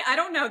family. I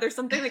don't know. There's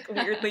something like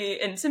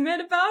weirdly intimate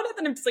about it.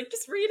 And I'm just like,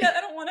 just read it.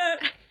 I don't want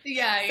to.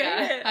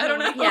 Yeah. I don't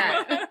know.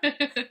 Yeah.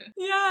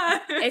 Yeah.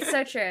 It's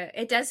so true.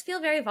 It does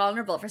feel very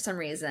vulnerable for some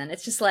reason.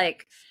 It's just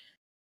like,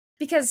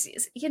 because,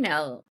 you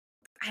know,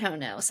 I don't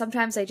know.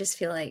 Sometimes I just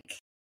feel like,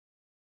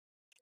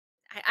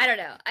 I don't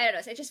know.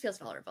 It just feels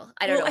vulnerable.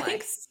 I don't know why. I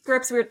think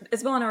scripts,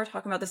 Isabel and I were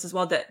talking about this as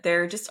well, that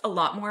they're just a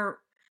lot more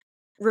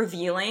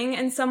revealing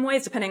in some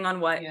ways, depending on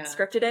what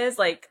script it is.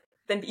 Like,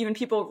 then even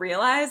people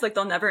realize, like,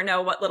 they'll never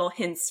know what little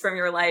hints from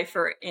your life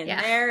are in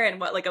there and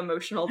what, like,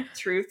 emotional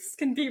truths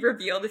can be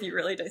revealed if you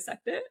really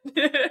dissect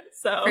it.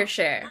 So for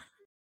sure.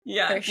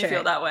 Yeah, for you sure.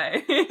 feel that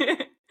way.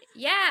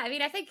 Yeah, I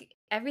mean, I think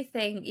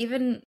everything,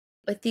 even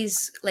with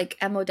these, like,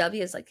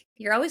 MOWs, like,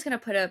 you're always going to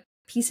put a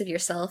piece of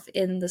yourself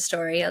in the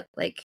story,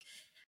 like,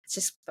 it's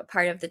just a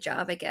part of the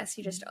job, I guess.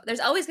 There's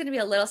always going to be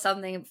a little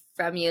something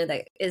from you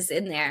that is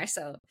in there.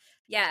 So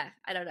yeah,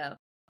 I don't know.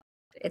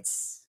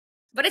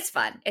 But it's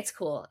fun. It's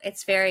cool.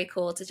 It's very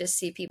cool to just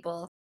see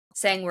people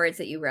saying words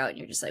that you wrote and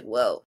you're just like,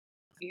 whoa.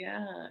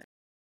 Yeah.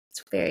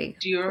 It's very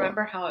Do you cool.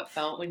 remember how it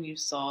felt when you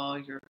saw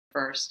your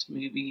first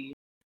movie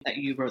that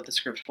you wrote the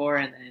script for,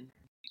 and then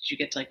did you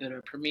get to like go to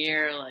a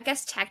premiere? Like, I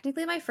guess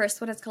technically my first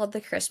one is called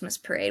The Christmas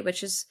Parade,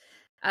 which is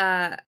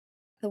the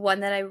one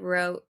that I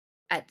wrote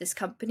at this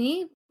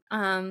company.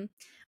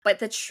 But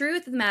the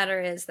truth of the matter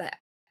is that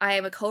I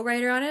am a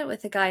co-writer on it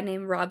with a guy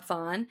named Rob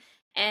Vaughn,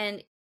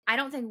 and I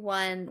don't think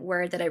one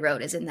word that I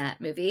wrote is in that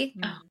movie.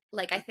 Oh.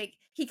 Like, I think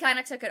he kind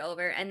of took it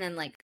over and then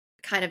like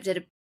kind of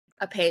did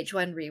a page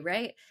one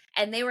rewrite,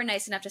 and they were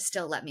nice enough to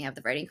still let me have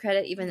the writing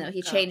credit even though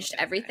he changed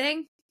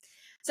everything.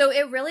 So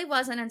it really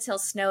wasn't until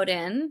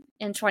Snowden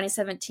in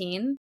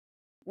 2017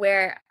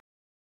 where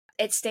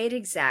it stayed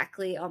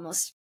exactly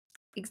almost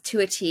to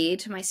a T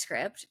to my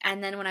script,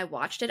 and then when I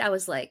watched it I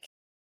was like,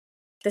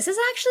 this is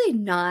actually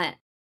not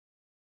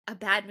a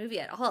bad movie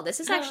at all. This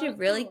is actually a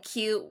really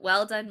cute,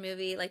 well done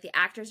movie. Like, the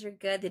actors are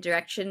good, the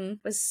direction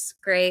was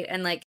great,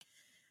 and like,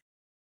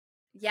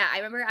 yeah, I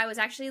remember I was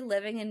actually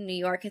living in New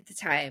York at the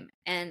time,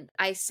 and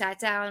I sat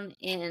down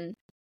in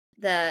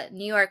the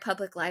New York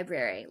Public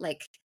Library,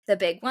 like the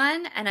big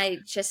one, and I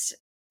just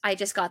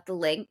got the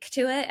link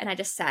to it, and I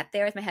just sat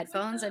there with my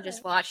headphones and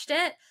just watched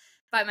it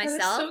by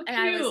myself. So and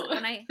I was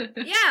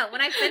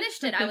when I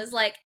finished it, I was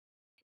like,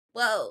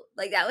 whoa,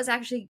 like that was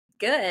actually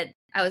good.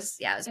 It was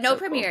no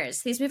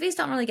premieres. Cool. These movies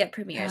don't really get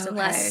premieres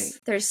unless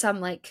there's some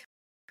like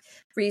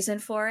reason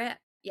for it.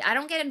 Yeah, I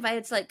don't get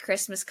invited to like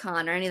Christmas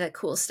Con or any of that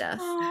cool stuff.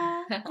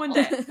 One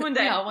day.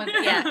 Yeah, one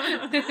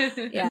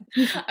day. Yeah.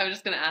 I was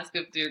just gonna ask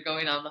if you're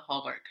going on the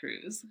Hallmark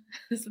cruise.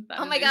 Isn't that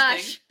Oh my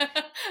amazing?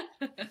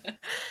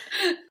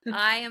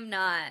 I am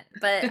not,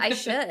 but I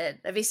should.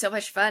 That'd be so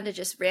much fun to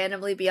just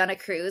randomly be on a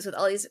cruise with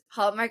all these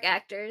Hallmark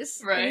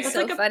actors. Right. It's It's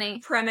so like funny. a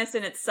premise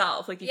in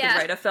itself. Like you Yeah. could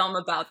write a film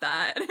about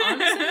that.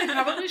 Honestly, they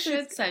probably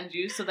should send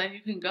you so then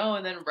you can go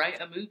and then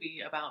write a movie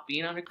about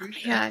being on a cruise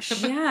ship.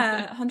 Gosh.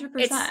 Yeah,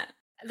 100%.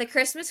 The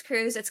Christmas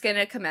cruise, it's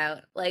gonna come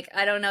out. Like,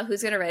 I don't know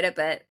who's gonna write it,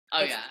 but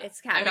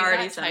it's I happening. mean,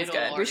 already that sounds title good.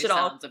 We already should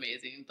all- sounds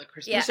amazing. The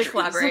Christmas Yeah. We should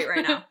cruise. collaborate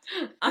right now.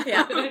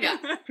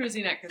 Yeah,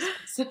 cruising at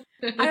Christmas.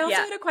 I also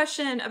Yeah. had a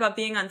question about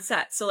being on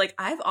set. So, like,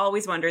 I've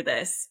always wondered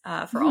this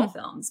for all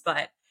films,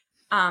 but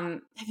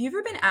have you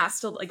ever been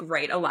asked to like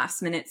write a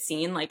last minute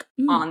scene like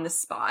on the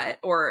spot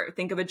or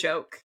think of a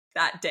joke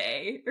that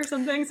day or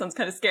something? Sounds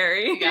kind of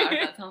scary. Yeah,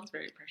 that sounds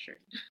very pressured.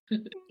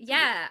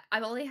 Yeah,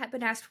 I've only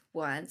been asked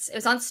once. It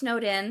was on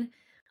Snowden.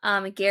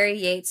 Gary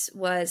Yates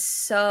was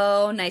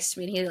so nice to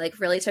me. He like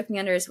really took me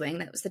under his wing.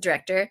 That was the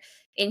director,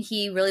 and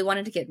he really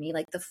wanted to give me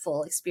like the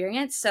full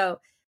experience. So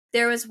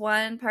there was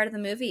one part of the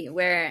movie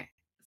where,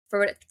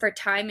 for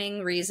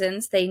timing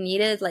reasons, they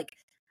needed like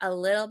a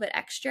little bit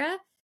extra.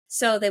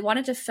 So they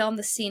wanted to film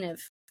the scene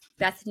of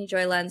Bethany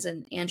Joy Lenz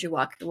and Andrew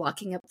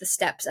walking up the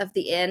steps of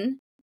the inn,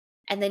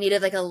 and they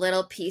needed like a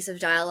little piece of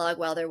dialogue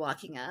while they're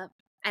walking up.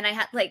 And I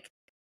had like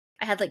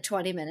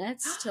 20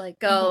 minutes to like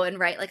go and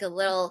write like a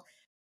little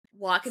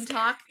walk and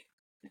talk.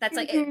 That's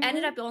like, it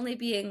ended up only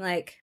being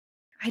like,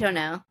 I don't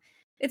know,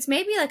 it's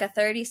maybe like a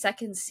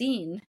 30-second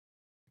scene,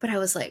 but I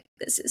was like,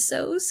 this is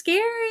so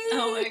scary.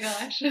 Oh my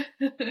gosh.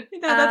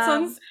 That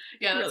sounds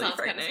Yeah, that really sounds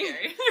kind of frightening.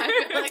 scary.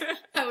 I feel like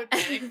I would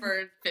panic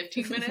for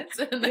 15 minutes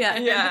and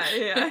then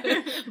Yeah.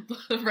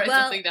 write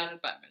Well- something down in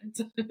 5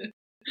 minutes.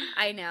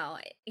 I know.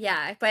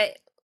 Yeah, but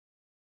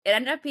it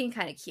ended up being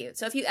kind of cute.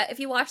 So if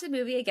you watch the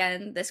movie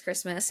again this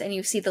Christmas and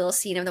you see the little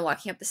scene of them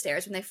walking up the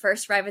stairs when they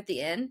first arrive at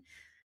the inn,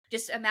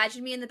 just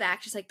imagine me in the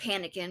back just like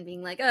panicking,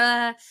 being like,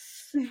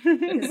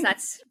 because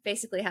that's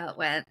basically how it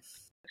went.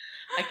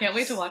 I can't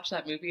wait to watch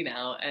that movie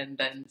now and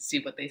then see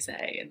what they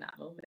say in that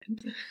moment.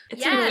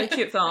 It's Yeah. a really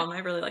cute film. I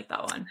really like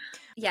that one.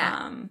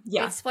 Yeah.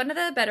 Yeah. It's one of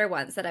the better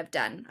ones that I've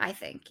done, I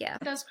think. Yeah.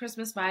 When does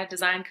Christmas by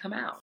Design come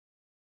out?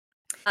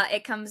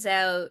 It comes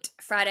out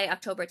Friday,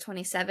 October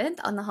 27th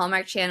on the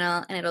Hallmark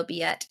Channel, and it'll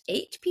be at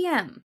 8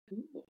 p.m.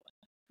 Ooh.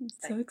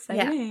 So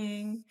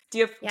exciting. Do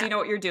you know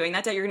what you're doing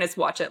that day? You're gonna just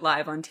watch it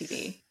live on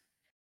TV.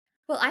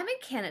 Well, I'm in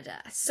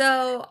Canada,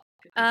 so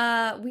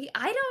I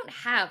don't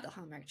have the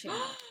Hallmark Channel.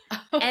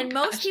 Oh, And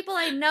most gosh. people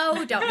I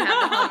know don't have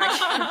the Hallmark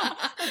Channel.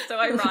 That's so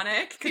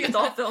ironic because it's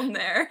all filmed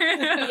there.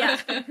 Yeah.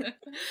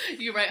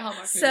 You write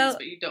Hallmark So- movies,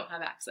 but you don't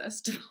have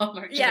access to the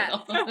Hallmark Yeah.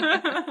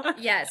 channel.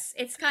 Yes,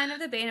 it's kind of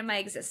the bane of my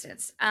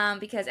existence.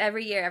 Because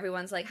every year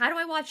everyone's like, "How do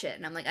I watch it?"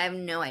 And I'm like, "I have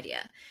no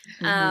idea."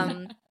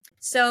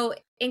 So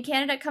in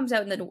Canada, it comes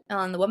out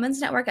on the Women's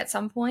Network at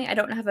some point. I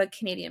don't have a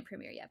Canadian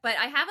premiere yet, but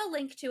I have a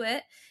link to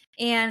it,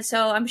 and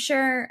so I'm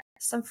sure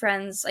some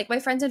friends, like my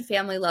friends and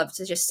family, love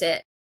to just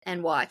sit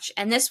and watch.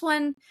 And this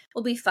one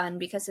will be fun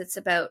because it's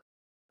about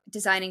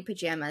designing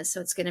pajamas,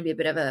 so it's going to be a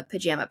bit of a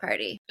pajama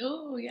party.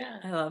 Oh yeah.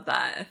 I love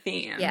that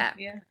theme. Yeah,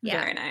 Yeah.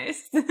 Very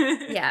nice.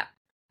 yeah.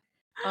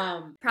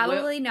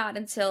 Probably Will- not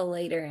until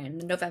later in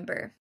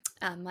November.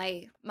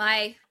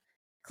 My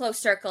close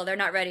circle, they're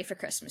not ready for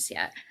Christmas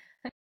yet.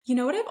 You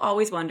know what I've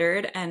always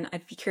wondered, and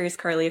I'd be curious,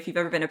 Carly, if you've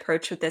ever been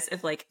approached with this,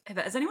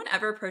 has anyone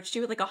ever approached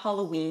you with like a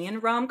Halloween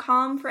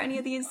rom-com for any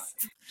of these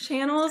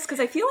channels?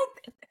 Because I feel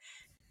like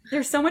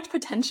there's so much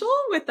potential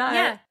with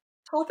that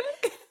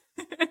topic.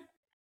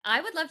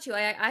 I would love to.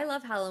 I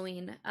love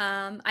Halloween.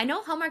 I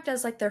know Hallmark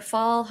does like their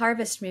fall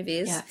harvest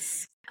movies.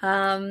 Yes.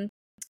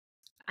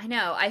 I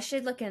know. I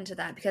should look into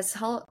that because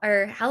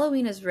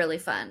Halloween is really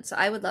fun. So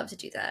I would love to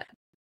do that.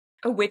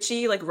 A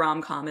witchy like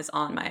rom-com is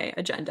on my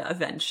agenda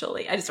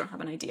eventually. I just don't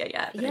have an idea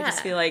yet. But I just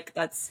Yeah. feel like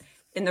that's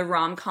in the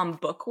rom-com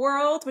book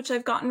world, which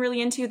I've gotten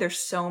really into. There's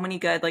so many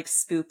good like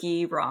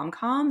spooky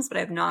rom-coms, but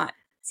I've not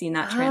seen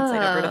that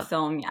translate over to Oh.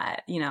 film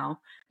yet, you know.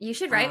 You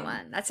should write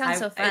one. That sounds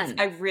so fun.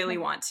 I really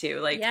want to.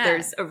 Like Yeah.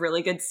 there's a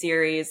really good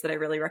series that I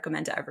really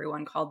recommend to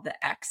everyone called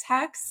The X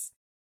Hex.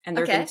 And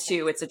there've been Okay.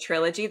 2. It's a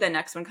trilogy. The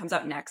next one comes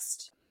out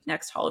next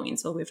Halloween,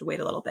 so we have to wait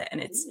a little bit.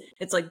 And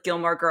it's like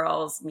Gilmore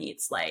Girls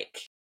meets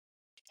like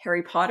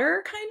Harry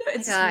Potter kind of.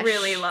 It's Gosh.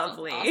 really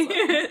lovely.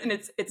 Awesome. And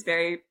it's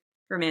very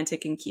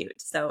romantic and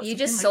cute. So You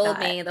just something sold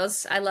like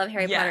that. me. I love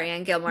Harry Yeah. Potter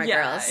and Gilmore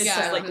Yeah, Girls. it's Yeah,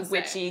 just I like was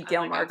gonna say, witchy I'm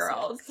Gilmore I'm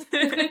Girls. sold.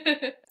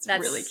 It's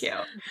That's really cute.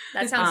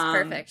 That sounds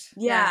perfect.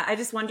 Yeah, I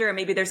just wonder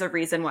maybe there's a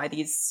reason why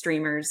these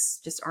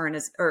streamers just aren't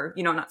as, or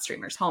not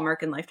streamers,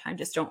 Hallmark and Lifetime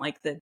just don't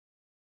like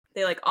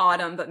they like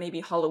autumn, but maybe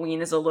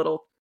Halloween is a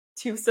little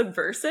too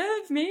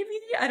subversive. Maybe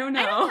I don't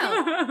know.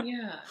 don't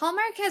Yeah.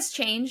 Hallmark has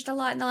changed a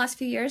lot in the last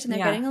few years, and they're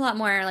Yeah. getting a lot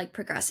more like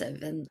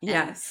progressive and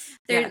Yes,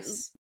 they're-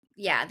 yes.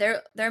 yeah,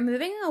 they're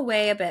moving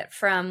away a bit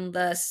from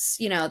the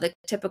the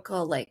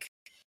typical like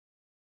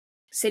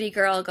city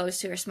girl goes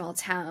to her small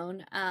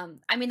town.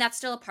 I mean that's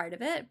still a part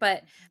of it,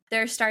 but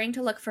they're starting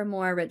to look for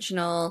more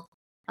original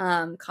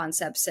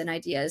concepts and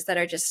ideas that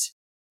are just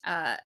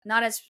not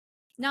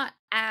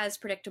as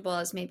predictable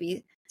as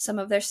maybe some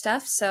of their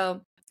stuff.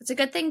 So it's a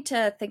good thing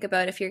to think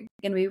about if you're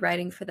going to be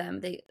writing for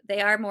them.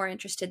 They are more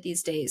interested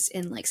these days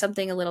in like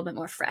something a little bit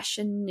more fresh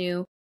and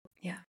new.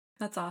 Yeah,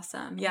 that's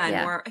awesome. Yeah,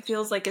 and more, it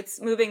feels like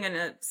it's moving in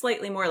a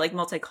slightly more like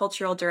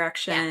multicultural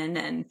direction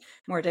and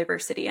more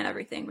diversity and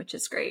everything, which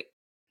is great.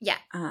 Yeah,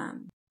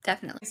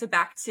 definitely. So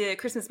back to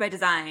Christmas by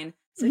Design.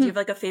 So do you have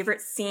like a favorite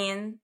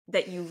scene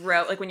that you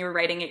wrote, like when you were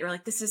writing it, you were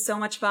like, this is so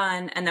much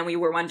fun. And then we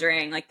were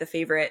wondering like the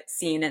favorite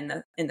scene in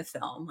the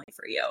film, like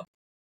for you.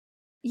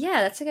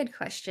 Yeah, that's a good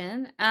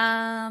question.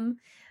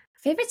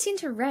 Favorite scene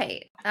to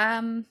write.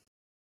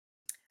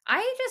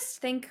 I just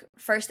think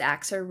first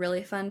acts are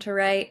really fun to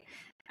write.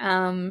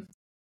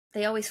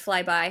 They always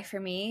fly by for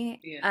me.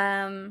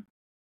 Yeah.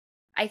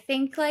 I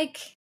think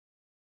like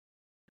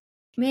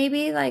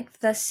maybe like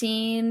the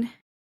scene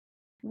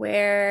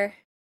where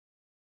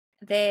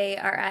they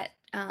are at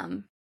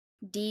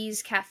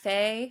Dee's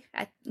cafe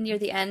near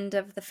the end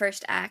of the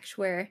first act,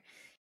 where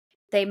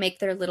they make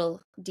their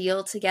little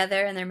deal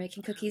together and they're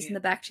making cookies in the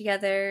back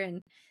together,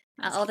 and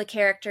all the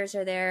characters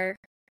are there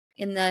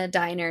in the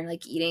diner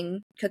like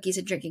eating cookies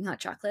and drinking hot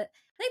chocolate.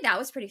 I think that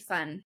was pretty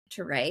fun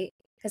to write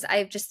because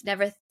I've just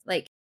never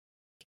like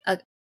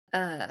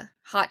a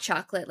hot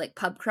chocolate like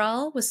pub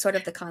crawl was sort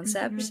of the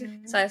concept.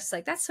 So I was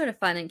like, that's sort of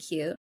fun and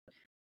cute.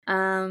 That's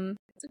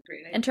a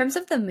great idea. In terms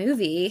of the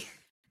movie,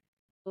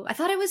 I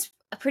thought it was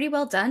pretty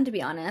well done, to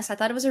be honest. I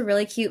thought it was a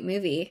really cute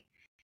movie.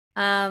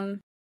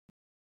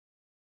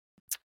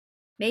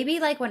 Maybe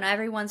like when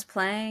everyone's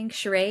playing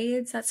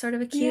charades, that's sort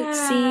of a cute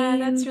scene.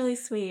 That's really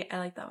sweet. I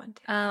like that one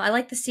too. I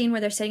like the scene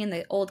where they're sitting in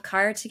the old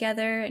car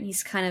together and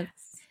he's kind of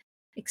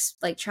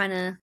like trying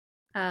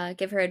to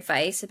give her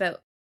advice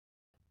about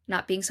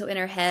not being so in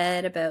her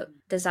head about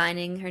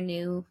designing her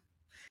new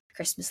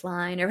Christmas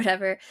line or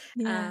whatever.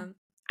 Yeah.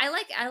 I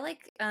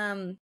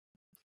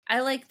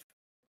like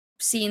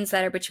scenes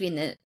that are between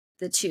the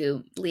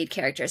two lead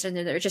characters and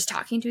they're just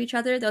talking to each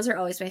other. Those are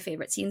always my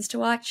favorite scenes to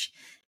watch.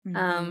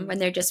 When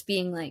they're just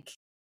being like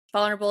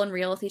vulnerable and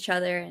real with each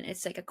other, and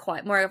it's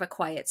like more of a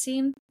quiet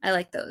scene. I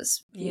like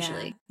those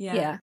usually.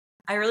 Yeah.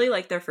 I really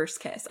like their first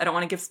kiss. I don't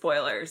want to give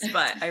spoilers,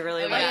 but I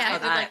really like how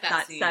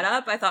that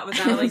setup I thought was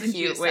a really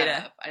cute way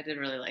to. I did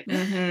really like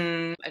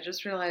that. I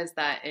just realized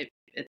that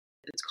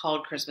it's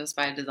called Christmas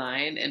by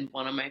Design, and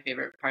one of my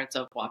favorite parts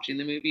of watching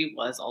the movie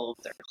was all of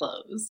their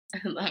clothes,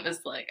 and that was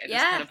like I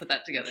just kind of put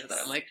that together. That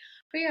I'm like,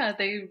 but yeah,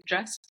 they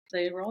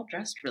were all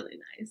dressed really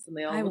nice, and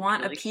they all. I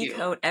want really a pea cute.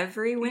 coat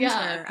every winter.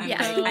 Yeah,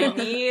 I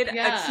need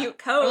a cute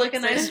coat, or like a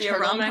nice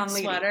turtleneck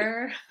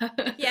sweater.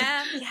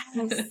 Yeah, yes,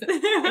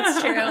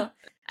 it's true.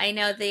 I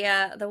know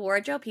the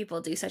wardrobe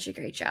people do such a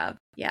great job.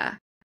 Yeah,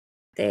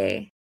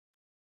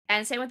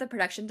 and same with the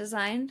production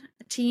design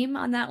team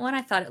on that one.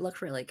 I thought it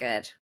looked really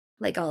good.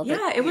 Like all of it.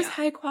 Yeah, it was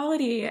high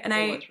quality, and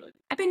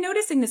I've been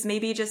noticing this.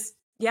 Maybe just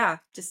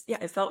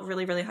it felt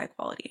really, really high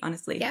quality.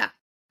 Honestly, yeah.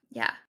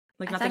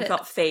 Like nothing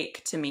felt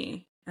fake to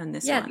me on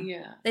this one.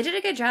 Yeah, they did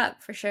a good job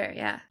for sure.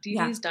 Yeah, Dee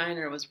Dee's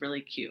diner was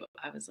really cute.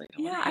 I was like,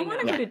 I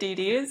want to go to Dee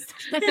Dee's.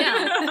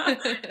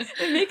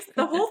 It makes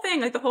the whole thing,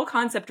 like the whole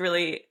concept,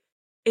 really.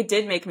 It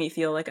did make me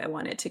feel like I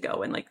wanted to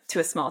go and like to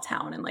a small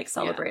town and like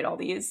celebrate all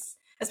these.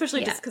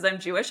 Especially just because I'm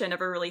Jewish, I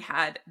never really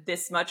had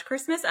this much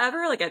Christmas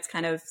ever. Like it's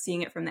kind of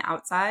seeing it from the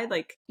outside.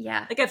 Like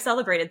I've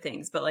celebrated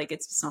things, but like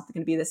it's just not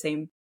going to be the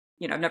same.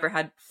 You know, I've never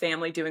had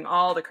family doing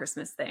all the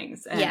Christmas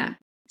things. And it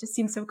just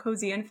seems so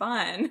cozy and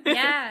fun.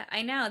 Yeah,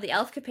 I know. The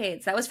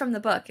Elfcapades. That was from the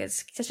book.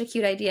 It's such a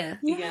cute idea.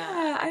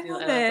 Yeah, I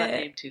love it. That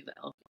name too, the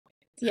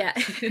Elfcapades. Yeah.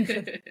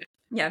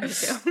 Yeah, me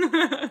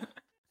too.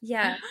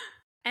 Yeah.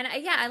 And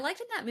I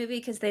liked in that movie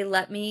because they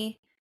let me,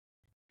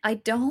 I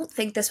don't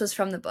think this was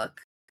from the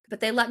book, but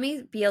they let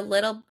me be a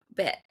little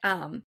bit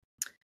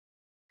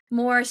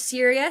more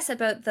serious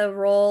about the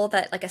role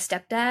that like a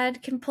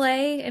stepdad can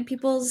play in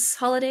people's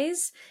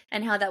holidays,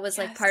 and how that was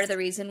like part of the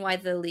reason why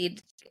the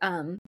lead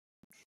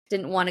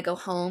didn't want to go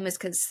home is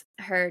because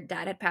her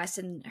dad had passed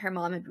and her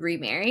mom had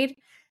remarried.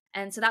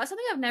 And so that was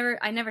something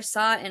I never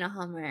saw in a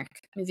Hallmark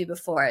movie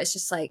before. It's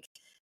just like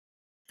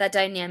that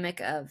dynamic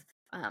of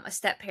a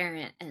step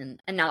parent and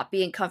not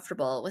being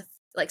comfortable with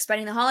like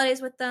spending the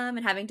holidays with them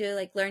and having to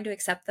like learn to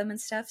accept them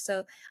and stuff.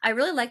 So I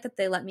really like that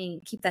they let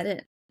me keep that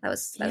in. That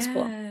was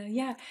cool.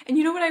 Yeah. And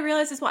you know what I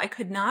realized as well? I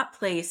could not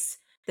place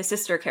the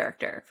sister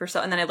character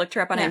and then I looked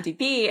her up on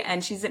IMDb,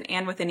 and she's an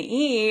Anne with an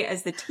E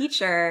as the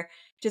teacher,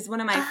 which is one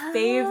of my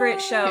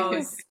favorite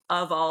shows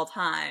of all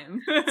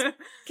time.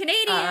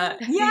 Canadian.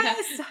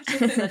 Yes.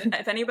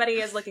 If anybody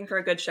is looking for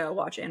a good show,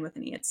 watch Anne with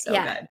an E. It's so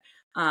good.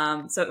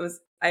 So it was,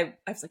 I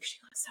was like, she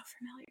looks so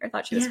familiar. I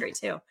thought she was great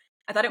too.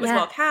 I thought it was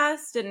well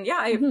cast, and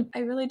I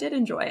really did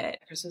enjoy it.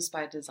 Christmas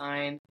by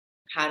Design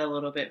had a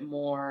little bit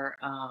more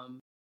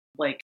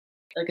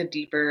like a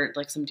deeper,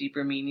 like some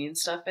deeper meaning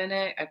stuff in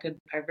it. I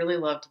really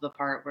loved the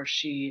part where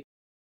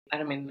I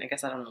don't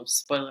know,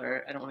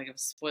 spoiler. I don't want to give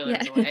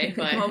spoilers away,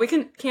 but well,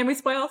 can we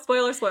spoil?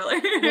 Spoiler.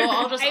 Well,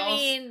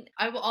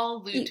 I'll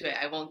allude to it.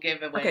 I won't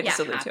give away what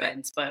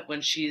happens, but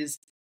when she's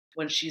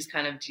when she's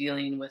kind of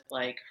dealing with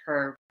like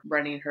her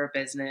running her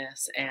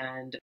business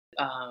and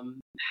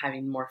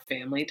having more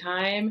family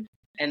time,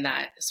 and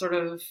that sort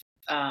of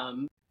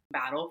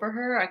battle for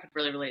her, I could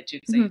really relate to,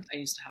 because I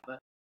used to have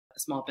a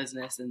small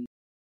business, and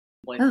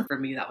like for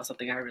me, that was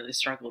something I really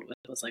struggled with.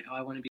 Was like, oh,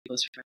 I want to be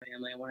closer to my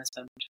family. I want to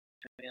spend time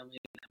with my family.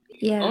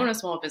 When you own a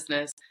small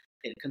business,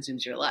 it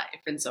consumes your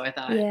life, and so I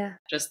thought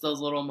just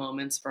those little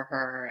moments for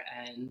her,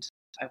 and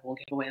I won't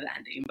give away the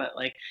ending, but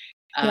like,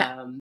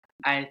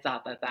 I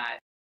thought that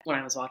when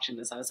I was watching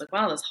this, I was like,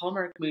 wow, this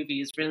Hallmark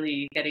movie is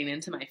really getting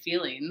into my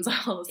feelings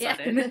all of a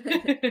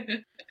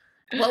sudden.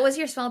 What was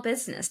your small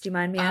business? Do you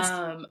mind me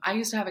asking? I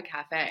used to have a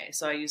cafe.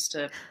 So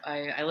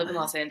I live in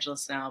Los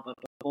Angeles now, but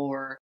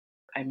before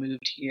I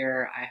moved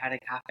here, I had a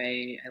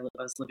cafe. I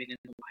was living in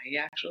Hawaii,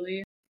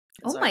 actually.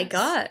 Oh my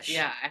gosh.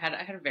 Yeah, I had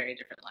a very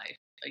different life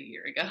a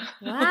year ago.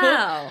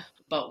 Wow.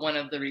 But one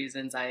of the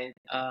reasons I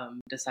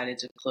decided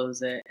to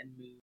close it and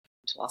move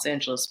to Los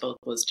Angeles both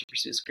was to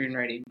pursue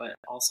screenwriting, but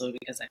also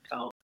because I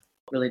felt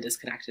really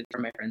disconnected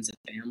from my friends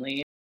and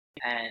family.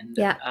 And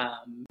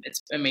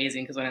it's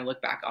amazing because when I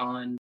look back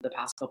on the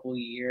past couple of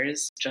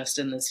years, just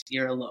in this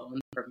year alone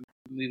from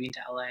moving to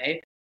LA,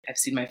 I've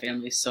seen my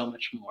family so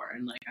much more.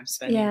 And like I'm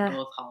spending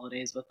both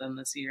holidays with them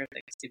this year,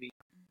 Thanksgiving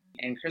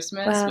and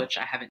Christmas, which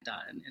I haven't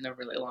done in a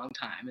really long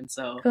time. And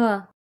so,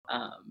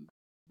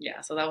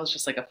 so that was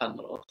just like a fun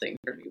little thing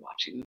for me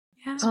watching.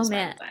 Yeah. Oh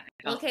man.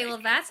 Okay,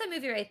 well that's a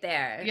movie right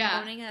there. Yeah.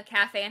 Owning a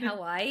cafe in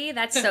Hawaii,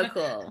 that's so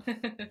cool.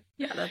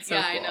 Yeah, that's so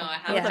cool. I know.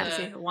 I would love to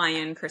see a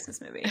Hawaiian Christmas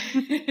movie.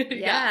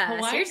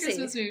 Hawaiian seriously.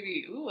 Christmas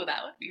movie. Ooh,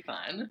 that would be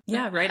fun.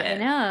 Yeah, write it. I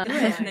know.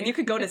 And then you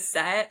could go to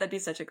set. That'd be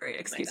such a great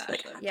excuse.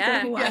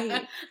 Yeah. To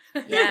Hawaii.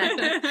 Yeah.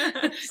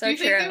 So do you think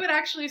they would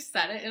actually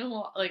set it in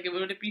Hawaii? Like,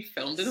 would it be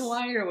filmed in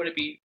Hawaii or would it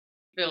be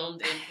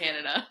filmed in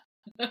Canada?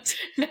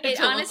 It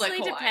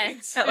honestly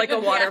depends. At like a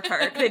water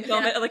park. They'd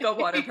film it at like a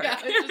water park. Yeah,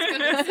 I was just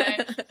gonna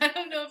say, I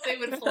don't know if they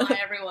would fly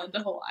everyone to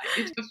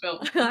Hawaii to film.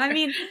 I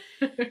mean,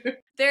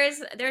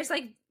 there's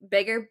like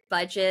bigger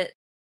budget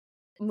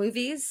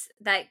movies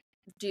that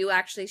do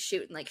actually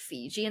shoot in like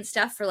Fiji and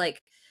stuff for like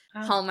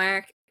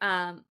Hallmark.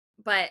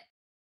 But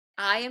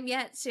I am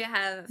yet to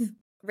have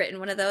written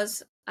one of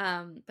those.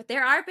 But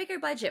there are bigger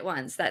budget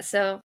ones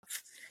Well,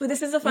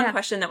 this is a fun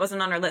question that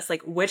wasn't on our list.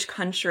 Like, which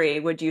country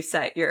would you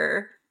set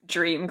your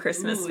dream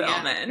Christmas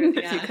film in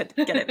if you could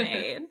get it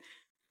made?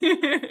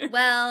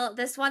 Well,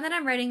 this one that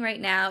I'm writing right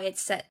now,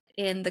 it's set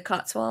in the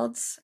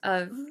Cotswolds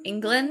of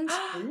England.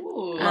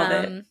 Love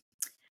it.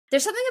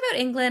 There's something about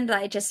England that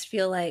I just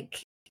feel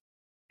like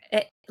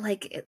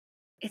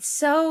it's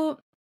so,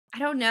 I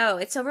don't know,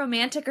 it's so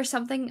romantic or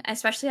something,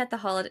 especially at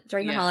the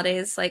during the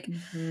holidays, like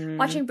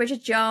watching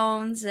Bridget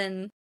Jones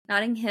and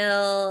Notting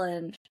Hill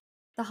and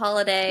The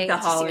Holiday.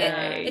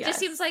 It just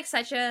seems like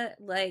such a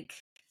like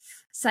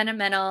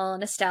sentimental,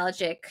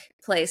 nostalgic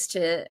place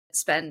to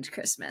spend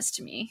Christmas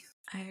to me.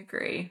 I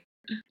agree.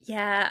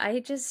 Yeah,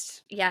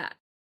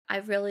 I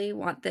really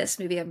want this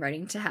movie I'm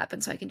writing to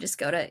happen so I can just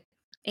go to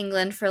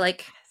England for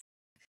like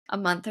a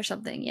month or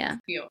something. Yeah.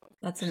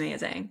 That's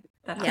amazing.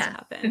 That has to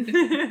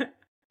happen.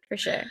 For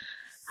sure.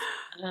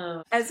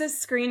 As a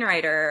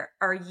screenwriter,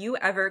 are you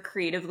ever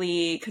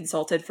creatively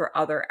consulted for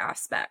other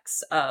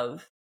aspects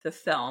of the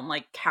film,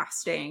 like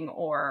casting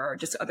or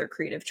just other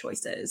creative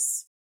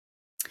choices?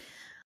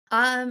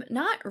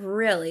 Not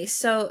really.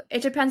 So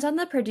it depends on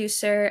the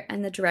producer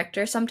and the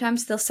director.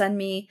 Sometimes they'll send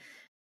me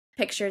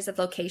pictures of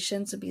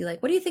locations and be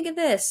like, what do you think of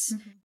this?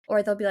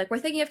 Or they'll be like, we're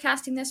thinking of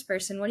casting this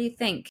person. What do you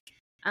think?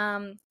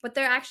 But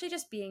they're actually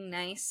just being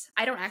nice.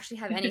 I don't actually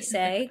have any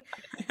say.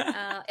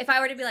 If I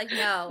were to be like,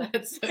 no,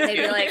 they'd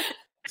be like,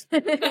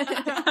 they're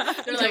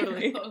like,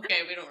 okay,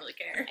 we don't really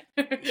care.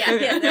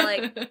 yeah, they're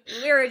like,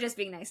 we were just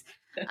being nice.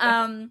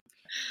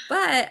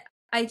 But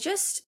I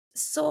just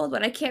sold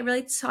one. I can't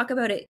really talk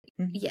about it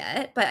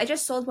yet, but I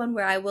just sold one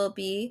where I will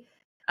be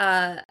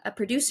a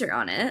producer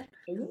on it.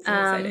 That's so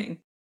exciting.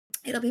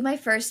 It'll be my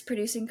first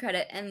producing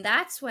credit, and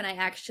that's when I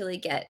actually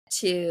get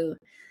to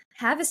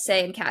have a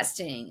say in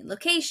casting and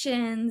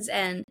locations,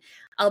 and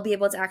I'll be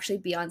able to actually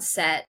be on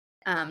set,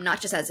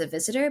 not just as a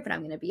visitor, but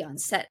I'm going to be on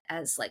set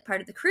as like part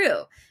of the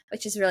crew,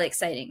 which is really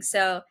exciting.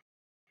 So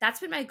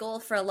that's been my goal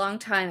for a long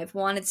time. I've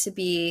wanted to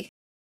be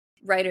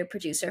writer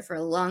producer for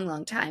a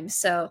long time.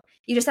 So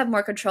you just have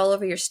more control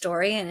over your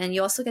story, and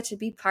you also get to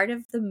be part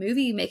of the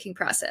movie making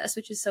process,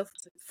 which is so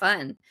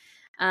fun.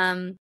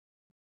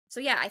 So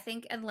yeah, I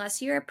think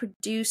unless you're a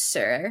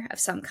producer of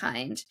some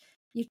kind,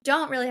 you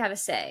don't really have a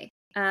say.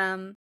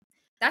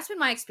 That's been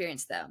my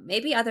experience, though.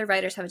 Maybe other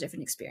writers have a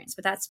different experience,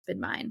 but that's been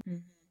mine.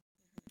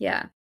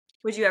 Yeah.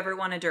 Would you ever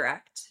want to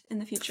direct in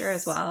the future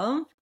as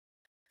well?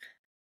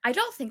 I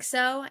don't think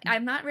so.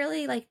 I'm not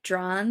really like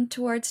drawn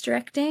towards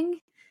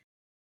directing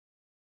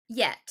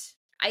yet.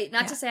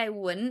 Not to say I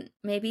wouldn't,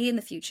 maybe in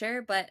the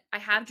future, but I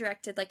have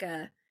directed like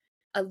a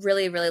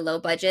really, really low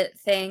budget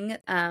thing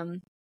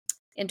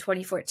in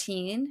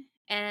 2014.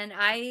 And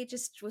I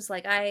just was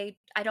like, I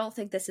don't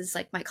think this is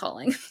like my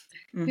calling.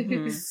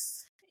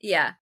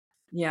 Yeah.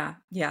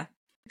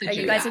 Are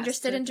you guys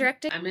interested in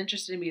directing? I'm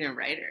interested in being a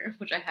writer,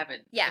 which I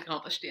haven't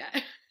accomplished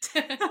yet.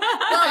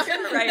 Well,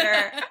 you're a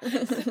writer.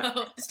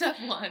 So step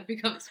one,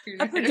 become a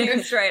screenwriter. A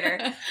produced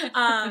writer.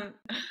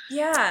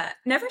 Yeah,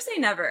 never say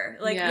never.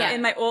 Like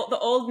in the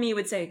old me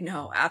would say,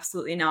 no,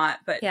 absolutely not.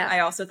 But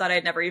I also thought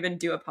I'd never even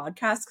do a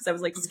podcast because I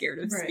was like scared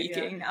of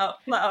speaking out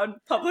loud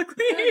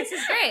publicly. Oh, this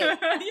is great.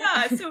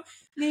 Yeah, so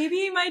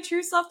maybe my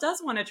true self does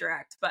want to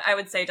direct, but I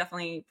would say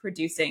definitely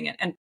producing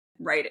and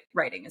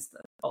writing is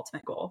the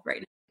ultimate goal,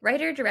 right?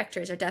 Writer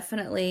directors are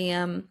definitely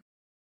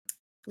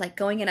like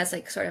going in as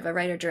like sort of a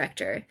writer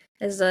director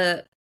is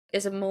a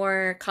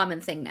more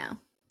common thing now.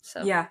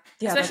 So yeah,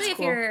 especially if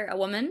you're a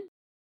woman.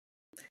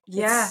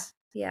 Yeah.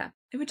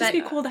 It would just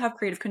be cool to have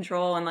creative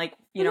control and like,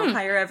 you know,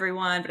 hire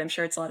everyone, but I'm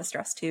sure it's a lot of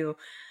stress too.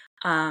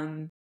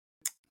 And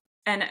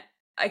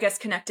I guess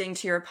connecting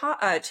to your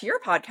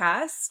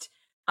podcast,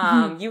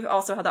 you've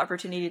also had the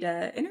opportunity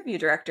to interview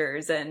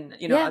directors and,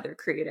 you know, other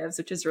creatives,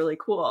 which is really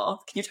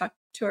cool. Can you talk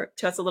to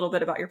us a little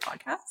bit about your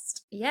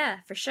podcast? Yeah,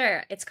 for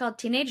sure. It's called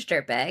Teenage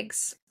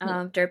Dirtbags.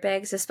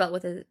 Dirtbags is spelled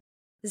with a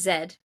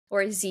Z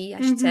or a Z,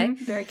 I should say.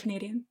 Very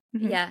Canadian.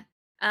 Yeah.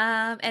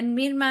 And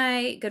me and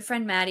my good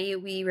friend Maddie,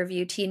 we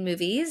review teen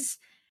movies.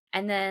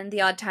 And then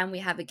the odd time we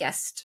have a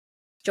guest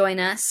join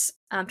us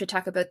to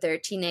talk about their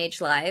teenage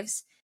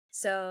lives.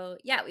 So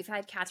yeah, we've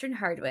had Catherine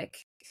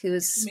Hardwicke,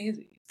 who's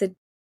amazing. The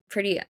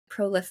pretty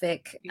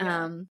prolific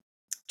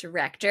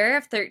director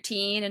of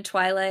 13 and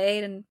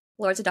Twilight and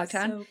Lords of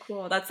Dogtown. So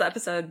cool. That's the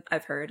episode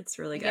I've heard. It's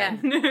really good.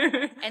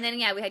 Yeah. And then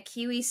we had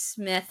Kiwi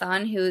Smith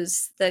on,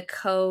 who's the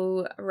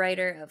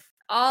co-writer of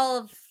all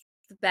of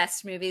the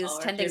best movies.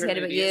 10 Things I Hate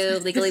About You,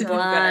 Legally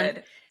Blonde.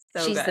 Good.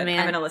 So She's good. the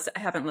man. I'm gonna listen. I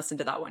haven't listened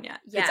to that one yet.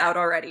 Yeah. It's out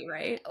already,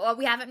 right? Well,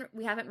 we haven't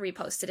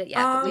reposted it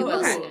yet, but we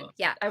will soon.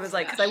 Yeah. I was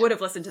like, because I would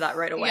have listened to that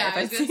right away. Yeah, if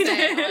I was gonna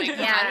say, like,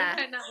 how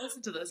did I not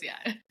listen to this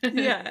yet?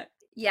 Yeah.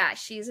 Yeah,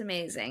 she's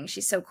amazing.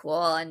 She's so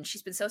cool, and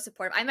she's been so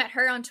supportive. I met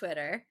her on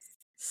Twitter,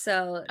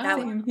 so that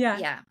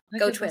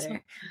go Twitter.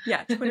 Awesome.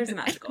 Yeah, Twitter's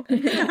magical.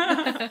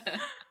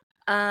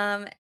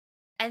 And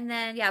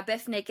then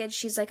Biff Naked.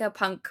 She's like a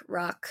punk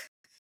rock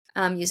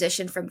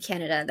musician from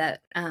Canada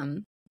that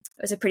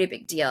was a pretty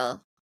big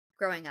deal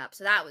growing up.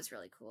 So that was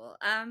really cool.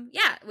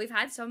 We've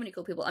had so many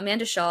cool people.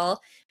 Amanda Shaw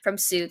from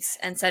Suits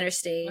and Center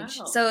Stage.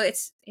 Wow. So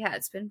it's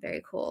been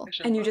very cool.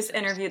 And you just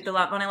interviewed the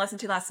one I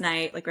listened to last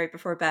night, like right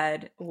before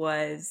bed,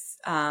 was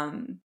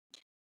Elaine.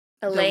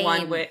 The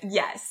one with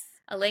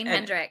Elaine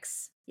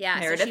Hendricks. Yeah,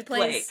 Meredith so she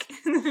plays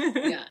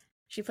Blake.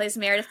 She plays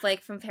Meredith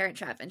Blake from Parent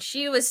Trap, and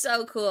she was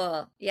so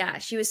cool. Yeah,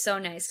 she was so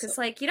nice because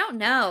like you don't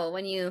know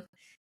when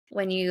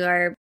you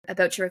are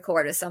about to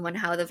record with someone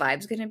how the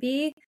vibe's going to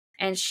be,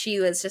 and she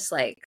was just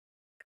like.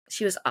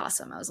 She was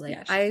awesome. I was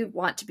like, I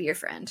want to be your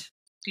friend.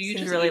 Do you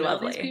just really email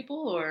these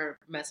people or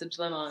message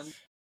them on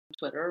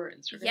Twitter or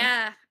Instagram?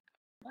 Yeah,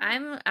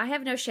 I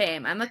have no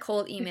shame. I'm a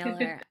cold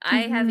emailer.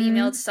 I have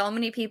emailed so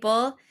many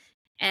people,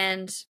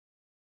 and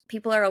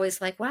people are always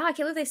like, "Wow, I can't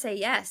believe they say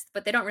yes,"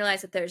 but they don't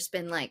realize that there's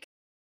been like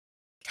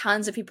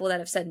tons of people that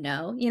have said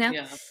no. You know?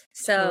 Yeah.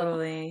 So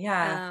totally.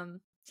 Yeah.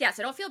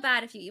 So don't feel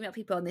bad if you email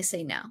people and they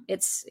say no.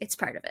 It's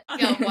part of it.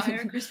 Yeah. Why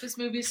are Christmas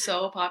movies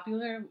so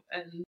popular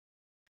and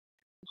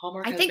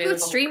Hallmark? I think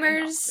with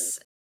streamers,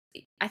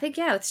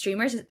 with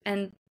streamers,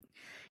 and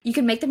you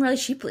can make them really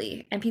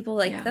cheaply, and people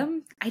like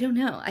them. I don't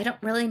know. I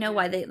don't really know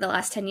why the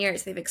last 10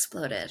 years they've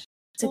exploded.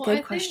 It's a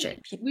good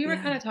question. We were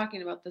kind of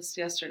talking about this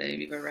yesterday.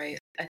 You were right.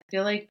 I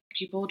feel like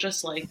people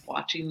just like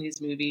watching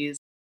these movies,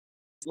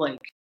 like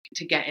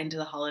to get into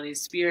the holiday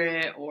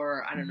spirit,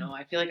 or I don't know.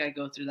 I feel like I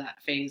go through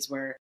that phase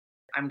where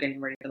I'm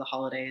getting ready for the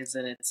holidays,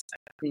 and it's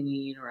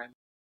cleaning, or I'm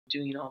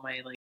doing all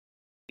my like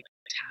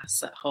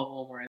tasks at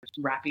home, or I'm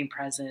wrapping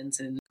presents,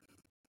 and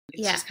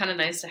it's just kind of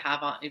nice to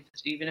have on,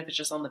 even if it's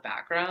just on the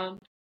background,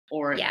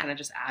 or it kind of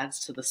just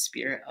adds to the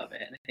spirit of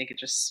it. And I think it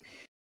just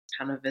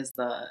kind of is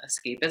the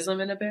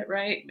escapism in a bit,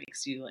 right? It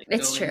makes you like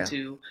go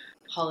into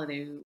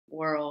holiday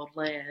world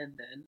land,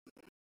 and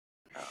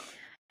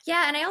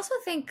and I also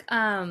think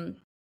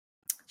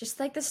just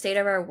like the state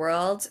of our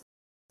world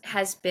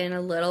has been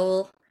a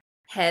little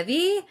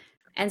heavy,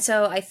 and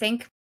so I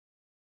think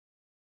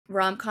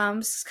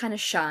rom-coms kind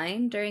of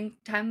shine during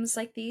times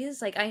like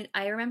these. Like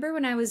I remember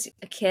when I was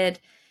a kid,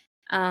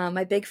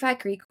 my Big Fat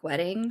Greek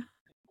Wedding,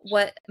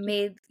 what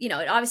made,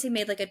 it obviously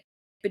made like $1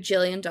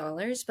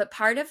 bajillion, but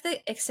part of the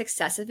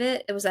success of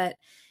it was that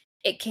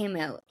it came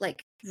out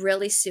like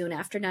really soon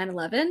after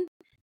 9/11,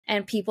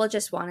 and people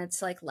just wanted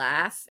to like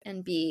laugh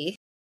and be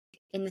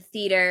in the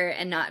theater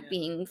and not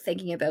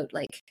thinking about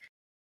like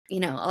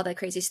all that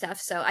crazy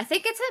stuff. So I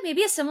think it's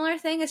maybe a similar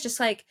thing. It's just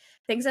like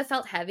things have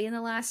felt heavy in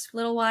the last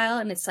little while,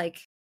 and it's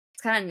like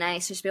it's kind of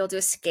nice just to be able to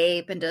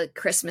escape into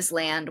Christmas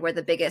land, where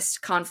the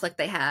biggest conflict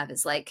they have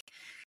is like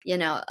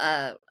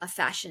a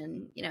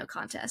fashion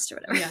contest or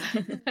whatever.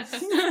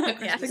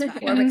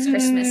 Warwick's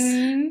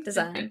Christmas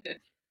design.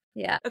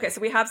 Yeah. Okay,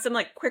 so we have some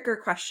like quicker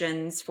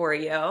questions for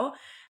you.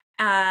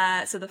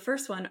 So the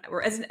first one,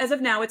 or as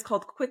of now, it's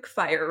called Quick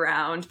Fire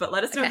Round. But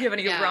let us know if you have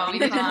any rom-com. We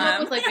need to come up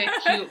with like a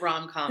cute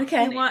rom-com.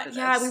 Okay. We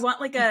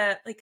want like a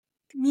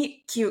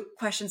meet cute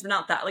questions, but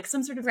not that, like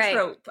some sort of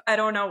trope. I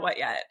don't know what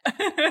yet.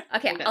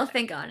 Okay, I'll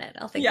think on it.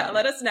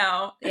 Let us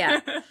know. Yeah.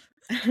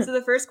 So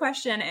the first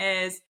question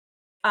is,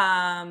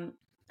 okay,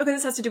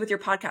 this has to do with your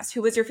podcast.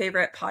 Who was your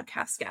favorite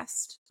podcast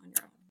guest on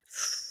your own?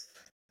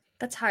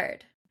 That's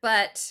hard,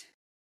 but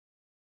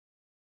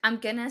I'm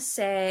gonna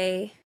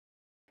say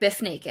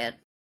Biff Naked.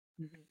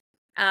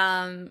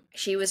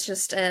 She was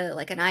just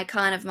like an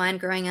icon of mine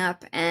growing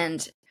up,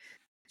 and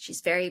she's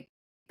very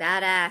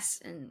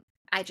badass, and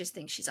I just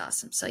think she's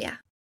awesome. So yeah.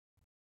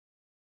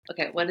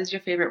 Okay, what is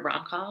your favorite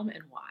rom-com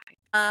and why?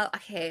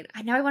 Okay,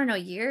 now I want to know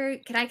your.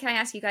 Can I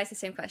ask you guys the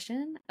same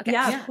question? Okay,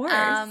 yeah, of course.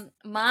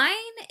 Mine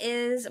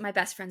is My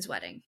Best Friend's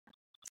Wedding.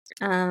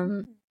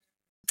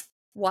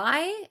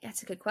 Why?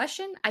 That's a good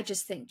question. I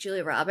just think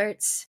Julia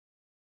Roberts,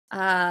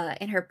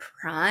 in her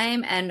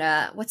prime,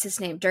 and what's his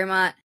name,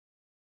 Dermot.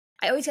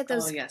 I always get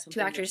those two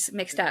actors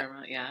mixed up.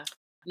 Dermot, yeah, I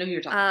know who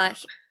you're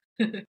talking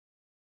about.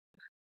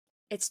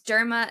 It's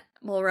Dermot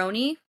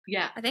Mulroney.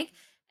 Yeah, I think.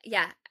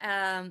 Yeah.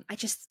 I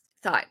just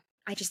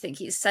think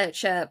he's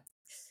such a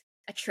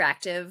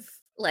attractive,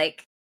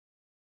 like,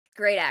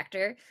 great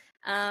actor.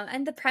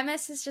 And the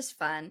premise is just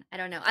fun. I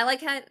don't know. I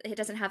like how it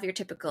doesn't have your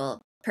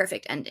typical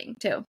perfect ending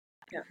too.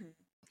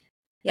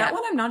 Yeah. That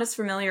one I'm not as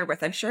familiar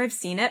with. I'm sure I've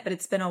seen it, but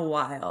it's been a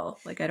while.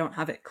 Like, I don't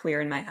have it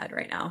clear in my head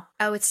right now.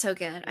 Oh, it's so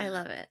good. I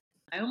love it.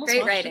 I almost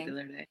Great watched writing. it the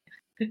other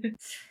day.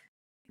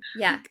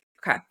 Yeah.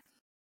 Okay.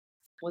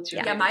 What's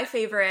your favorite? My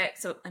favorite,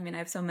 so I mean, I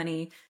have so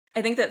many.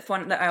 I think that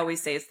one that I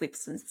always say is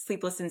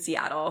Sleepless in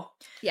Seattle.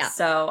 Yeah.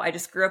 So I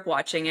just grew up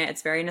watching it.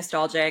 It's very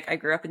nostalgic. I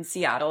grew up in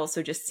Seattle,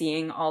 so just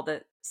seeing all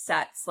the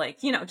sets, like,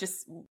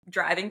 just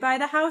driving by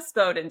the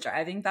houseboat and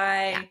driving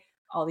by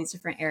all these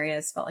different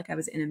areas felt like I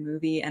was in a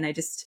movie. And I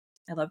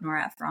love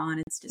Nora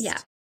Ephron. It's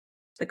just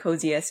the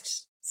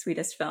coziest,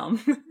 sweetest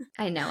film.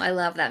 I know. I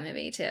love that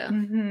movie too.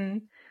 Mm-hmm.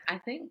 I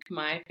think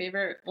my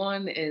favorite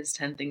one is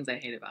 10 Things I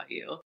Hate About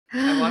You.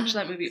 I watch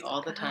that movie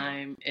all the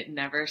time. It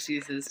never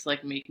ceases to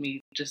like make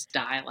me just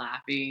die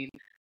laughing.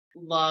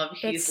 Love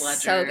Heath Ledger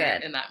so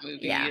good. in that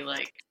movie. Yeah.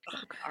 Like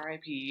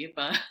R.I.P.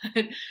 But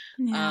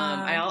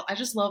I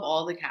just love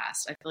all the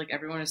cast. I feel like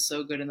everyone is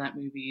so good in that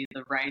movie.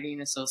 The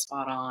writing is so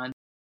spot on.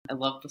 I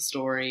love the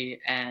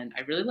story, and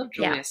I really love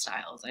Julia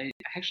Stiles. I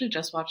actually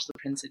just watched The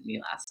Prince and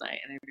Me last night,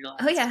 and I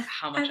realized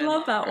how much I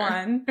love that her.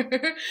 one.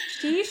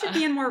 She should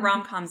be in more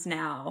rom-coms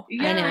now.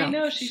 Yeah, I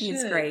know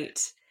she's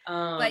great.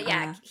 But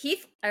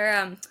Heath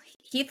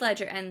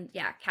Ledger and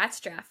Kat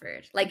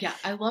Strafford. Like,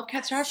 I love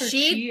Kat Strafford.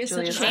 She is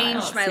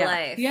changed my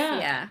life.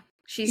 Yeah.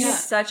 She's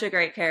such a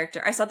great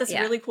character. I saw this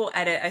really cool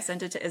edit. I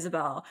sent it to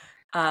Isabel.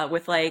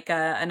 With like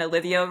an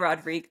Olivia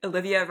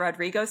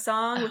Rodrigo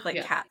song with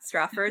like Kat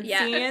Strafford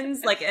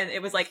scenes, like, and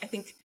it was like I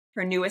think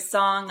her newest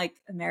song, like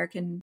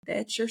American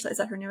Bitch, or is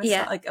that her newest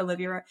song? Like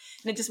Olivia, and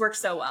it just works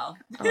so well.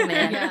 Oh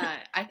man,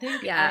 I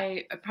think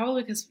I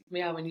probably because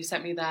when you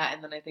sent me that,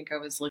 and then I think I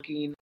was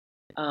looking,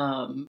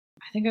 I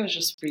think I was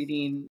just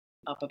reading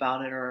up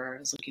about it, or I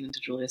was looking into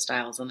Julia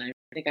Stiles, and I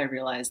think I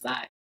realized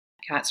that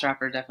Kat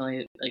Strafford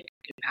definitely like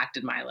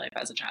impacted my life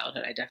as a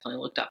childhood. I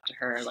definitely looked up to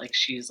her. Like,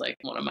 she's like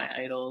one of my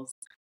idols.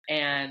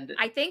 And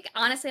I think,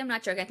 honestly, I'm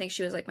not joking, I think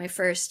she was like my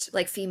first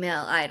like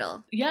female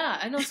idol. Yeah,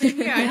 I know, same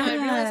here. I know, I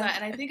realized that.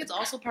 And I think it's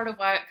also part of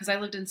why, because I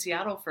lived in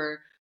Seattle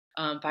for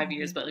 5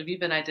 years, but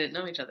Aviva and I didn't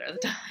know each other at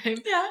the time.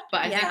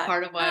 But I think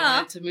part of why I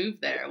wanted to move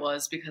there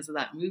was because of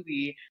that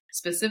movie,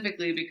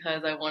 specifically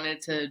because I wanted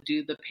to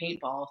do the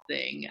paintball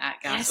thing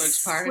at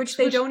Gasworks Park, which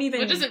they don't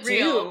even which isn't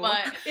real,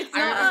 but it's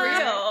not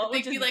real,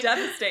 which is like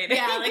devastating.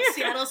 Yeah, like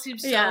Seattle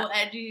seems so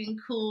edgy and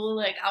cool.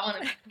 Like, I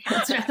want to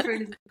Kat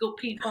Stratford and go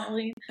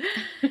paintballing.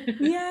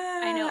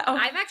 I know.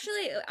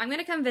 I'm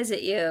gonna come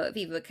visit you,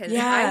 Aviva, because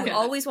I've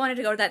always wanted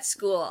to go to that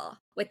school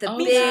with the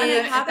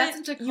big. That's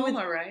in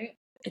Tacoma, right?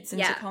 It's in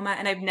Tacoma,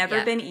 and I've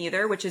never been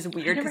either, which is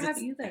weird because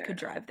I could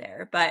drive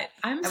there. But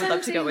I would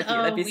love to go with you.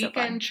 That'd be so fun.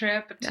 Weekend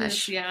trip to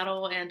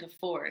Seattle and to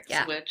Forks,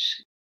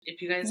 which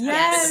if you guys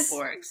haven't been to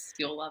Forks,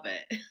 you'll love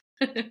it.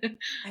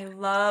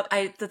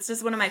 That's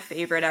just one of my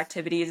favorite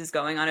activities is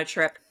going on a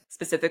trip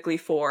specifically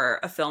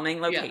for a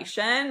filming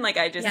location. Like,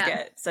 I just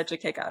get such a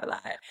kick out of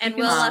that. And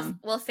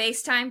we'll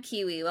FaceTime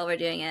Kiwi while we're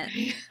doing it.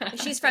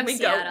 She's from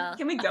Seattle.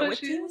 Can we go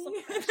with you?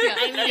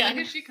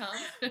 Can she come?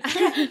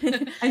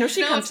 I know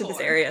she comes to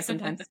this area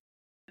sometimes.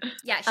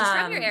 Yeah, she's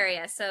from your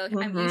area, so you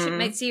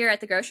might see her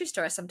at the grocery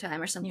store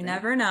sometime or something. You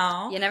never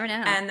know.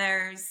 And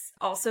there's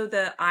also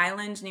the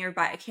island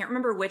nearby. I can't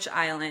remember which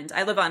island.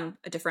 I live on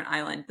a different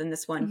island than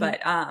this one,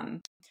 but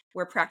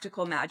where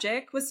Practical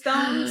Magic was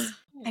filmed.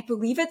 I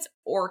believe it's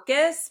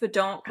Orcas, but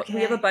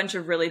we have a bunch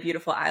of really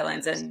beautiful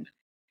islands, and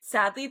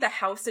sadly the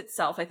house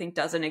itself I think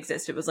doesn't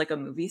exist. It was like a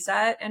movie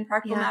set in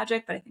Practical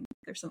Magic, but I think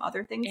there's some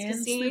other things to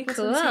see.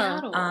 Cool.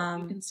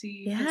 You can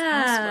see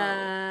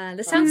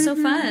this sounds so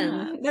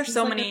fun. There's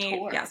so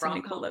many so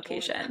many cool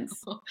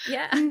locations.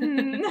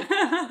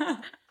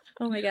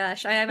 Oh my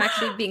gosh, I am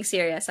actually being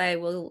serious. I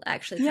will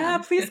actually come. Yeah,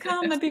 please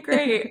come. That'd be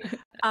great.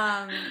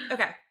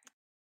 Okay.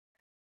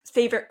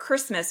 Favorite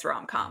Christmas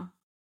rom-com?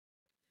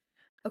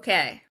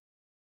 Okay.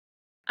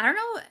 I don't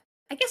know.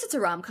 I guess it's a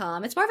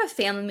rom-com. It's more of a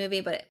family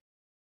movie, but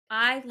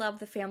I love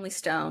The Family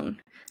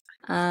Stone.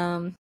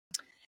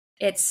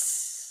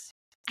 It's,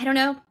 I don't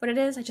know what it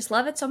is. I just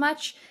love it so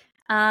much.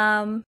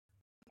 And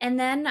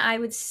then I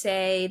would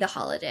say The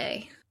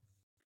Holiday.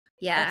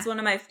 Yeah.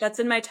 That's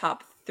in my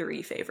top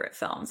 3 favorite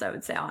films, I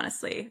would say,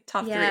 honestly.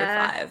 Top 3 or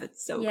 5.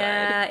 It's so good.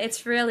 Yeah,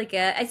 it's really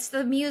good. It's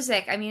the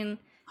music. I mean,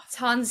 it's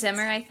Hans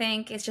Zimmer, I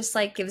think. It's just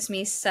like gives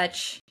me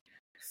such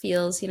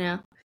feels,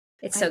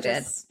 It's so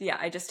good. Yeah,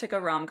 I just took a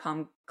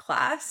rom-com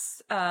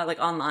class, like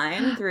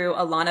online through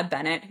Alana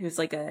Bennett, who's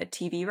like a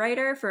TV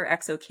writer for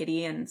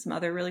XO and some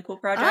other really cool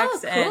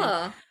projects. Oh,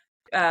 cool.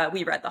 And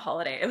we read The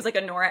Holiday. It was like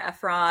a Nora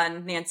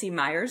Ephron, Nancy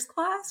Myers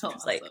class, which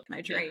was like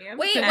my dream.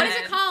 Wait, what is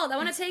it called? I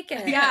want to take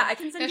it. Yeah, I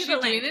can send you the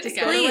link.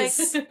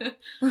 Please.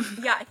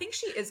 Yeah, I think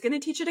she is going to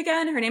teach it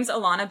again. Her name's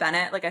Alana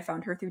Bennett. Like I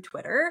found her through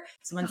Twitter.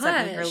 Someone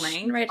sent me her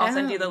link. I'll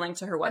send you the link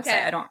to her website.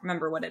 Okay. I don't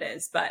remember what it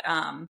is, but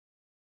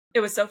it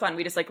was so fun.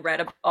 We just like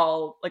read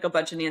a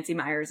bunch of Nancy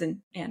Myers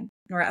and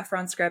Nora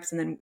Ephron scripts, and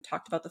then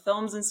talked about the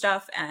films and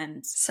stuff.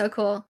 And so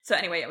cool. So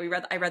anyway,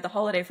 I read The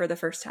Holiday for the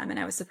first time, and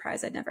I was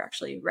surprised I'd never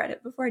actually read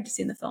it before. I'd just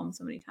seen the film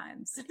so many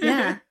times.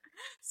 Yeah.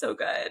 So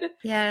good.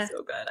 Yeah.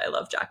 So good. I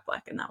love Jack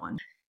Black in that one.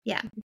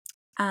 Yeah.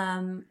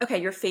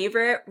 Okay, your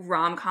favorite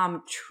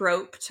rom-com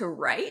trope to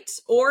write,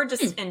 or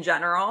just in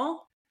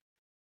general?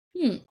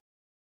 There's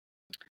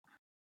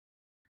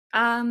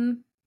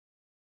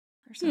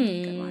some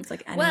good ones,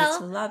 like enemies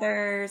to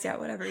lovers. Yeah,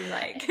 whatever you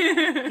like.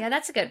 Yeah,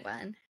 that's a good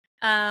one.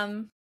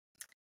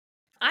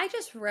 I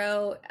just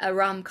wrote a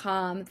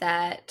rom-com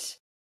that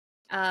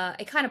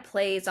it kind of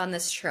plays on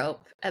this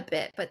trope a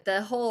bit, but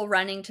the whole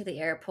running to the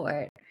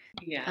airport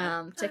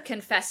to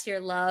confess your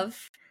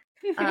love.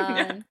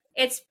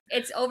 It's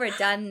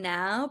overdone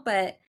now,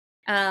 but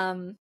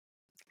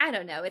I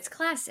don't know. It's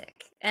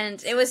classic,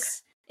 and it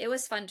was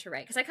fun to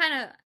write because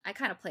I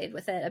kind of played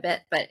with it a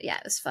bit, but yeah,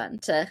 it was fun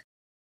to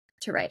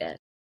write it.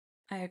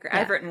 I agree.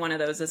 Yeah. I've written one of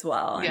those as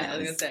well. Yeah, I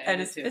was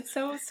gonna say, it's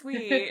so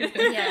sweet.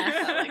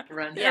 Yeah, like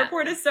run. The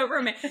airport is so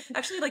romantic.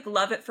 Actually, like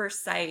Love at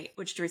First Sight,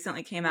 which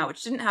recently came out,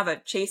 which didn't have a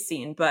chase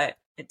scene, but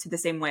to the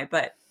same way,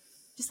 but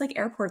just like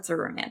airports are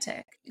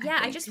romantic. Yeah,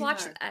 I just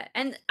watched that,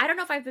 and I don't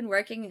know if I've been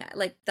working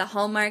like the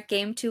Hallmark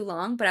game too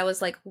long, but I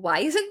was like, why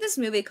isn't this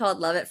movie called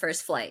Love at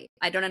First Flight?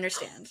 I don't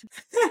understand.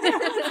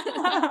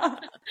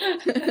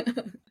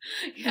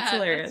 Yeah,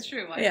 that's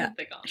true. Why didn't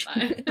they think on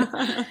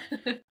that?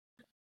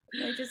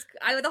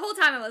 The whole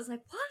time I was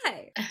like,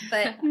 why?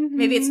 But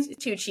maybe it's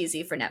too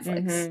cheesy for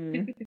Netflix.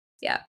 Mm-hmm.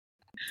 Yeah.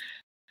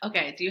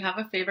 Okay. Do you have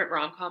a favorite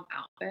rom-com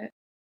outfit?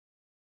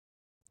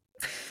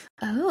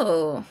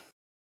 Oh,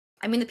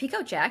 I mean the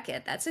peacoat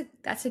jacket. That's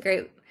a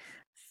great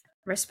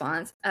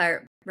response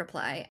or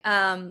reply.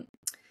 I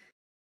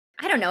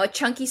don't know, a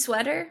chunky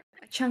sweater,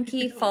 a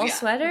chunky fall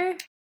sweater.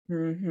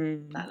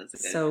 Mm-hmm. That is a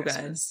good so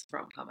Christmas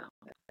rom-com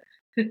outfit.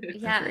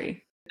 Yeah.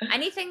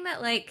 Anything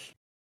that like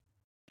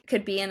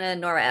could be in a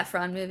Nora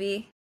Ephron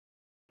movie.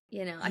 I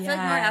feel like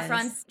Nora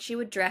Ephron, she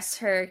would dress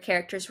her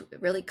characters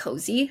really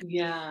cozy.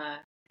 Yeah.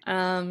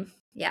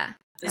 Yeah.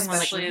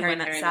 Especially like Harry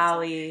Met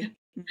Sally.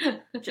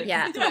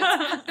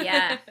 Yeah.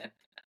 Yeah.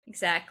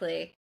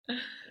 Exactly. Okay.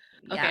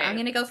 Yeah, I'm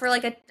gonna go for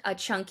like a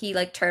chunky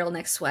like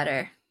turtleneck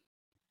sweater.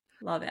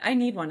 Love it. I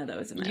need one of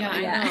those in my life.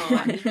 I know.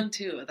 I need one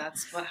too.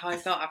 That's how I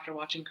felt after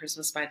watching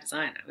Christmas by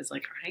Design. I was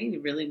like, I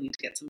really need to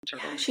get some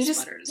turtleneck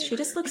sweaters. She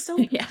just looks so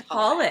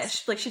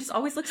polished. Like she just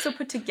always looks so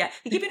put together.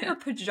 Like, even her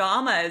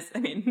pajamas. I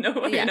mean,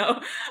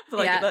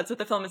 that's what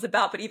the film is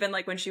about. But even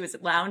like when she was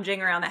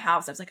lounging around the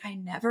house, I was like, I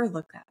never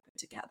look that put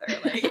together.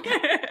 Like,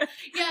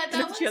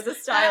 she has a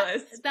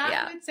stylist.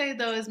 That I would say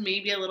though is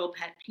maybe a little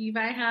pet peeve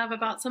I have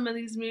about some of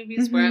these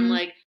movies where I'm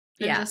like.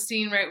 There's a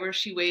scene where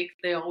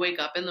they all wake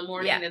up in the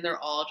morning and they're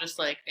all just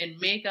like in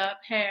makeup,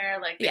 hair,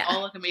 like they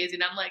all look amazing.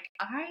 I'm like,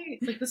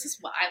 this is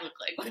what I look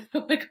like when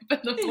I wake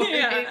up in the morning.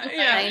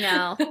 Yeah. I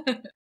know.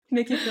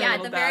 Make you feel a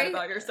little bad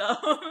about yourself.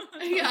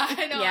 Yeah,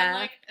 I know. Yeah.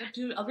 I'm like,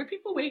 do other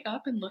people wake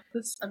up and look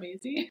this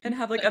amazing? And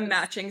have like a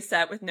matching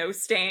set with no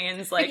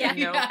stains, like like,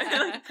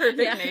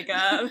 perfect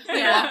makeup.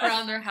 They walk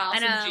around their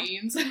house in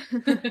jeans.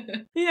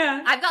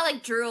 Yeah. I've got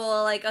like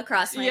drool like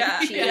across my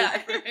cheek.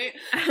 Yeah,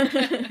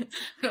 right.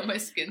 My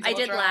skin's all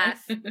dry.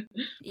 Laugh.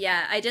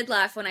 Yeah, I did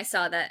laugh when I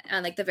saw that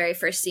on like the very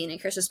first scene in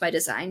Christmas by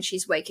Design.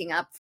 She's waking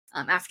up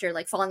after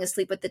like falling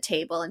asleep at the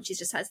table, and she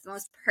just has the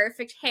most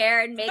perfect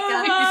hair and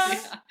makeup.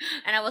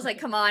 And I was like,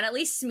 come on, at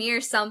least smear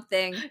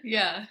something.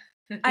 Yeah.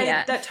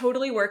 That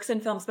totally works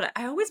in films, but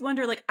I always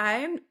wonder, like,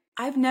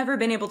 I've never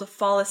been able to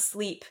fall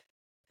asleep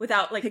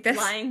without like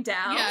lying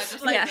down. Yeah,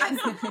 just I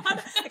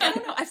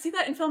don't know. I've seen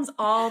that in films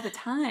all the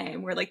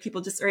time where like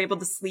people just are able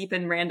to sleep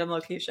in random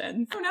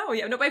locations. I don't know.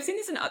 Yeah, no, but I've seen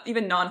these in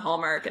even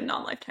non-Hallmark and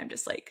non-Lifetime,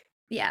 just like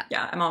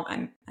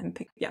I'm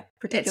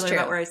particular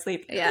about where I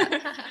sleep.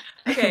 Yeah.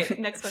 Okay,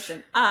 next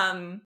question.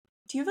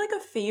 do you have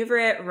like a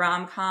favorite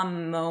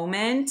rom-com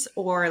moment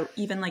or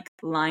even like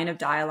line of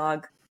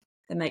dialogue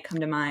that might come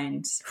to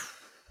mind?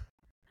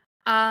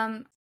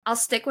 I'll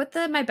stick with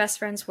the my best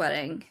friend's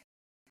wedding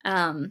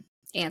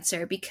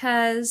answer,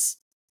 because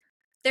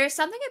there's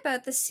something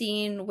about the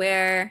scene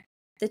where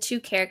the two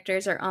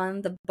characters are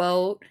on the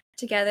boat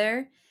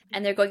together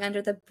and they're going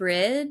under the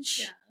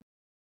bridge. Yeah.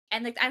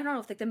 And like, I don't know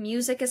if like the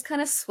music is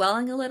kind of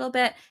swelling a little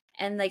bit,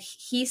 and like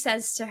he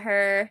says to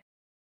her,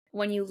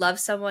 when you love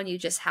someone, you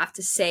just have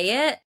to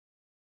say it.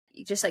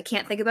 You just like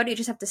can't think about it, you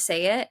just have to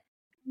say it.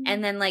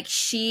 And then like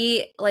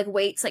she like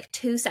waits like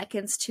 2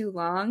 seconds too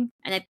long,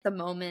 and like the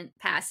moment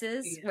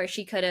passes where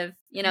she could have,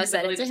 you know,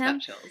 said it to him.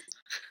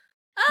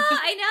 Oh,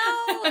 I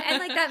know. And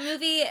like that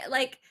movie,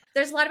 like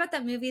there's a lot about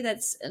that movie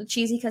that's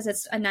cheesy because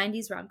it's a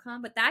 90s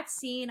rom-com, but that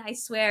scene, I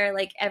swear,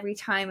 like every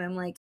time I'm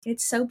like,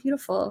 it's so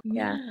beautiful.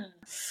 Yeah.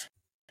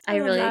 I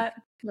love really that.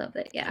 love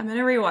it. Yeah. I'm going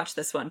to rewatch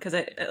this one because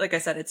like I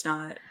said, it's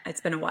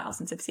been a while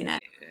since I've seen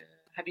it.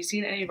 Have you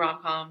seen any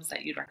rom-coms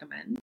that you'd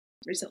recommend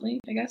recently,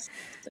 I guess?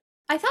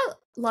 I thought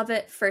Love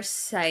at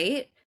First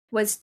Sight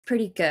was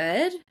pretty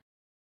good.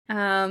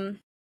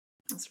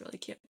 That's really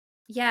cute.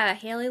 Yeah,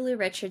 Haley Lou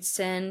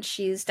Richardson,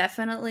 she's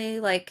definitely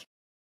like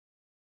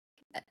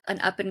an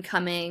up and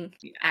coming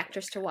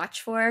actress to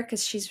watch for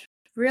because she's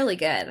really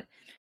good.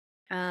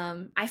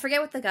 I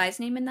forget what the guy's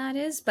name in that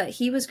is, but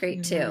he was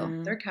great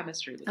too. Their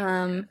chemistry was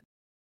really good.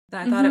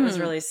 I thought it was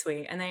really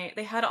sweet, and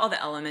they had all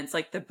the elements,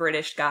 like the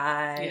British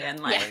guy and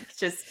like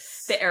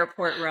just the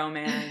airport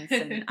romance.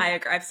 And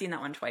I've seen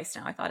that one twice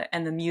now. I thought it,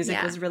 and the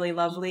music was really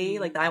lovely,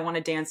 like the "I Want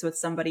to Dance with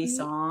Somebody"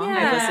 song.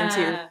 I've listened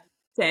to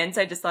since.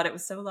 I just thought it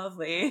was so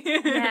lovely.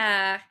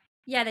 yeah,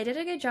 they did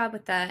a good job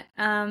with that.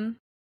 And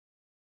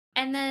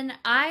then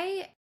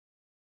I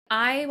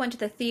went to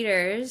the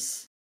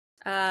theaters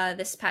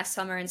this past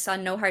summer and saw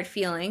No Hard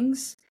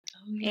Feelings,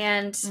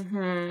 and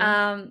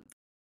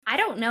I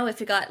don't know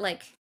if it got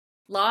like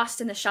lost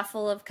in the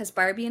shuffle of because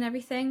Barbie and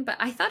everything, but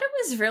I thought it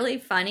was really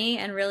funny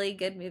and really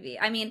good movie.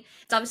 I mean,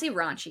 it's obviously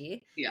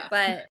raunchy,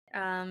 but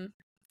I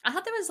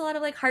thought there was a lot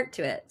of like heart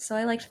to it, so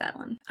I liked that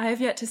one. I have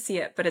yet to see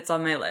it, but it's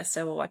on my list.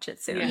 I will watch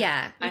it soon.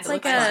 Yeah, it's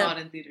like I saw it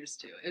in theaters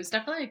too. It was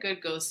definitely a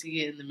good go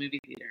see in the movie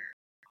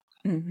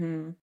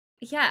theater.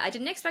 Yeah, I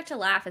didn't expect to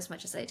laugh as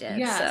much as I did.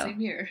 Yeah, so. same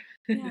here.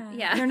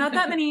 Yeah. There are not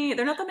that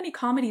many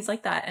comedies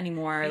like that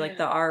anymore. Like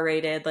the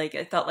R-rated, like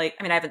it felt like,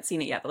 I mean, I haven't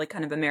seen it yet, but like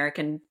kind of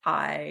American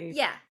Pie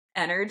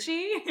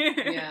energy.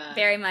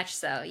 Very much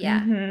so.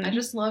 Yeah. I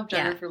just love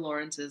Jennifer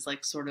Lawrence's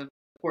like sort of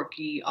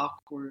quirky,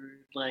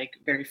 awkward, like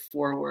very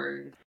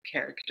forward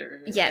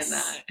character in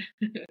that.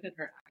 In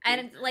her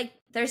and like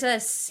there's a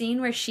scene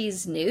where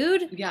she's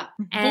nude. Yeah.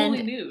 And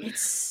fully nude.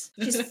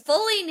 She's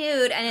fully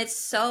nude and it's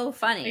so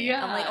funny.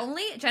 Yeah. I'm like,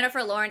 only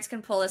Jennifer Lawrence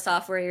can pull this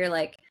off where you're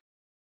like,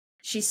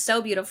 she's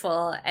so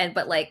beautiful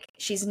but like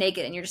she's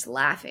naked and you're just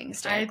laughing.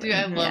 I do.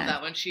 I love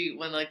that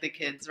when like the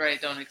kids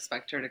don't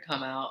expect her to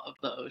come out of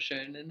the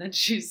ocean and then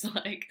she's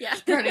like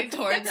running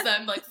towards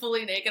them like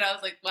fully naked. I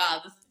was like,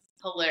 wow, this is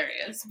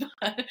hilarious.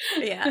 But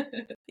yeah.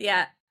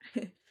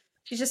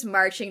 She's just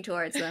marching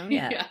towards them.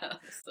 Yeah.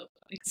 So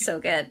funny. So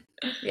good.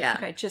 Yeah.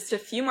 Okay, just a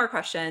few more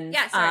questions.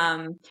 Yeah,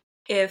 sorry.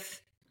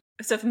 If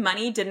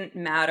money didn't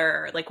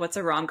matter, like what's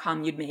a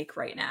rom-com you'd make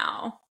right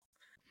now?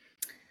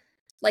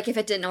 Like if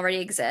it didn't already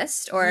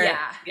exist, or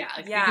you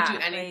could do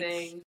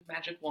anything, like,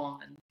 magic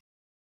wand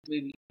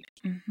movie.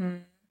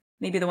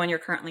 Maybe the one you're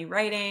currently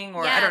writing,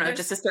 or I don't know,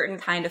 just a certain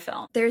kind of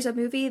film. There's a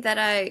movie that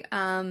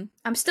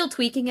I'm still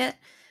tweaking it,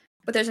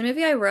 but there's a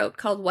movie I wrote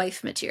called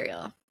Wife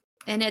Material,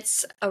 and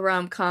it's a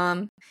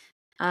rom-com,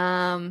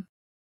 and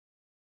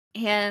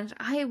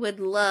I would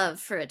love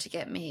for it to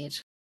get made.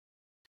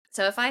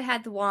 So if I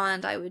had the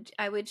wand, I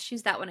would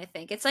choose that one. I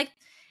think it's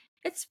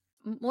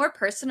more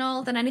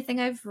personal than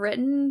anything I've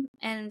written,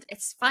 and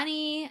it's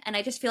funny, and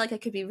I just feel like it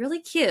could be really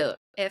cute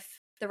if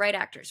the right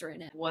actors were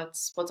in it.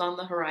 What's on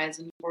the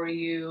horizon for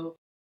you?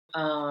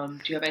 Do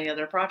you have any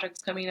other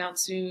projects coming out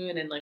soon?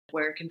 And like,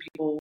 where can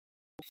people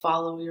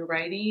follow your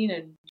writing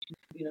and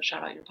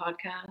shout out your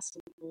podcast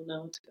so people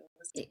know to go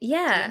listen?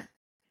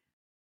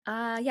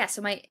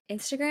 So my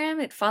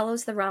Instagram, it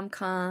follows the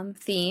rom-com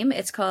theme.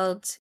 It's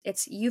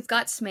You've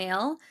Got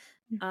Smale.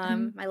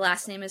 My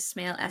last name is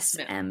Smale,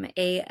 Smale.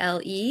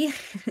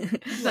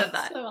 Love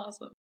that. So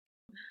awesome.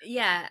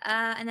 Yeah.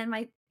 And then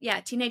my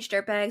Teenage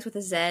Dirtbags with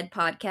a Z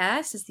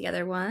podcast is the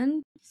other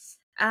one.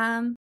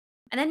 And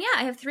then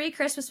I have 3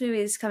 Christmas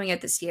movies coming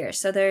out this year.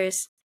 So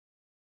there's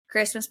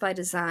Christmas by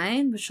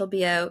Design, which will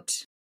be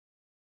out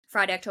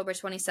Friday, October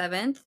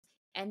 27th.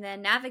 And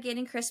then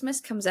Navigating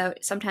Christmas comes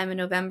out sometime in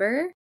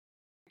November.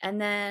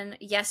 And then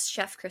Yes,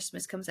 Chef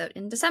Christmas comes out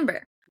in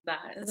December.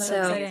 That's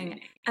so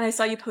exciting. And I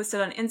saw you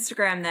posted on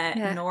Instagram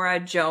that Nora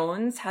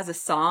Jones has a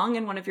song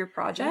in one of your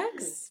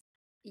projects.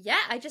 Yeah,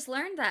 I just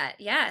learned that.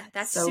 Yeah,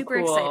 that's so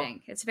super cool.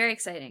 Exciting. It's very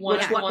exciting.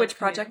 Which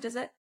project is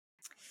it?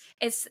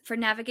 It's for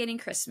Navigating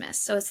Christmas,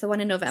 so it's the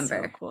one in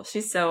November. So cool.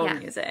 She's so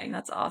amusing.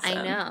 That's awesome.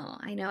 I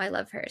know. I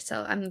love her.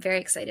 So I'm very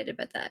excited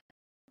about that.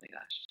 my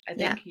gosh. I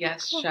think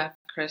Yes Chef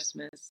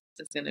Christmas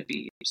is going to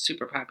be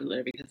super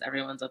popular because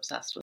everyone's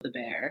obsessed with the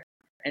bear.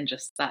 And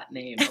just that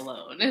name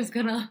alone is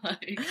going to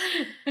like...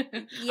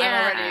 I'm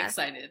already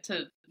excited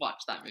to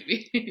watch that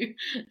movie.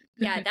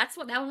 Yeah, that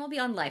one will be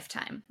on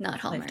Lifetime, not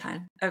Hallmark.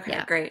 Lifetime. Okay,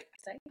 great.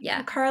 Yeah.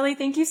 Well, Carly,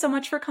 thank you so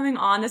much for coming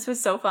on. This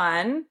was so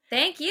fun.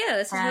 Thank you.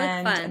 This was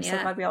really fun. I'm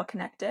so glad we all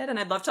connected. And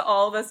I'd love to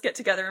all of us get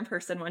together in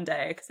person one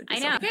day. I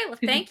know. Okay, well,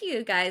 thank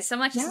you guys so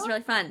much. This is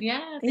really fun.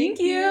 Yeah, thank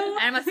you.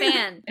 I'm a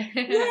fan.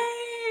 Yay!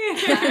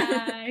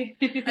 Bye.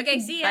 Okay,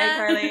 see ya. Bye,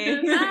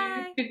 Carly.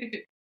 Bye.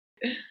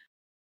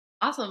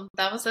 Awesome.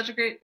 That was such a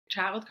great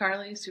chat with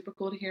Carly. Super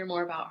cool to hear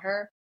more about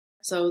her.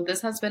 So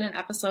this has been an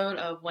episode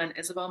of When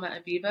Isabel Met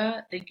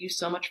Aviva. Thank you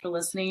so much for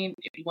listening.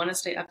 If you want to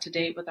stay up to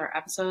date with our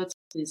episodes,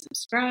 please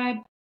subscribe.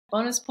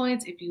 Bonus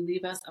points if you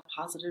leave us a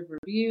positive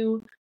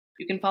review.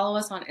 You can follow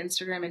us on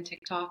Instagram and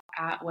TikTok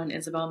at When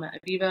Isabel Met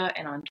Aviva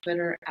and on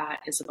Twitter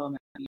at Isabel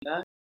Met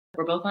Aviva.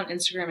 We're both on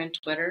Instagram and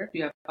Twitter. If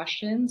you have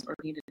questions or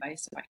need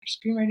advice about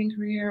your screenwriting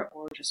career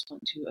or just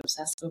want to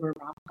obsess over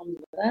rom-coms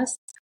with us,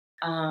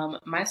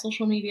 my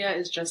social media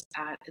is just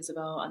at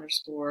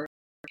Isabel_K_T.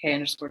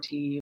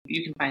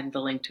 You can find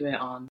the link to it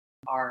on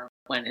our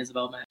When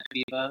Isabel Met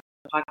Aviva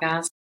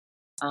podcast.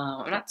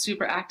 I'm not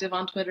super active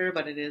on Twitter,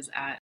 but it is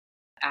at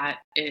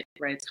It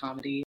Writes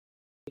Comedy.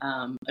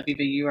 Aviva,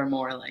 you are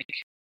more like,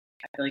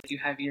 I feel like you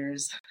have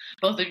yours,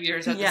 both of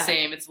yours are the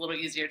same. It's a little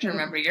easier to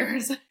remember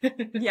yours.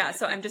 Yeah,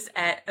 so I'm just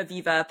at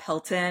Aviva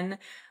Pelton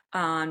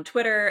on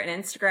Twitter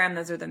and Instagram.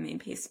 Those are the main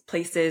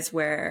places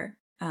where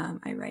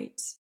I write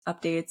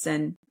updates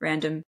and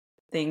random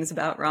things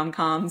about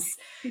rom-coms.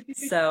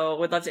 So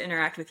would love to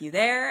interact with you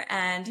there.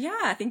 And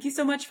yeah, thank you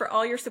so much for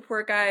all your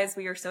support, guys.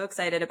 We are so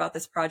excited about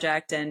this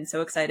project and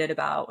so excited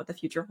about what the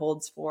future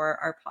holds for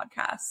our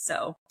podcast.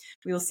 So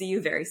we will see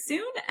you very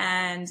soon.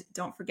 And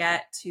don't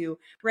forget to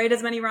write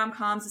as many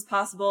rom-coms as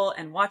possible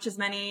and watch as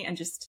many and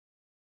just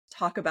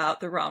talk about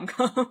the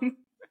rom-com.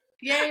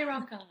 Yay,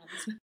 rom-coms.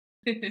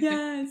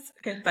 Yes.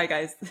 Okay. Bye,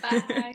 guys. Bye.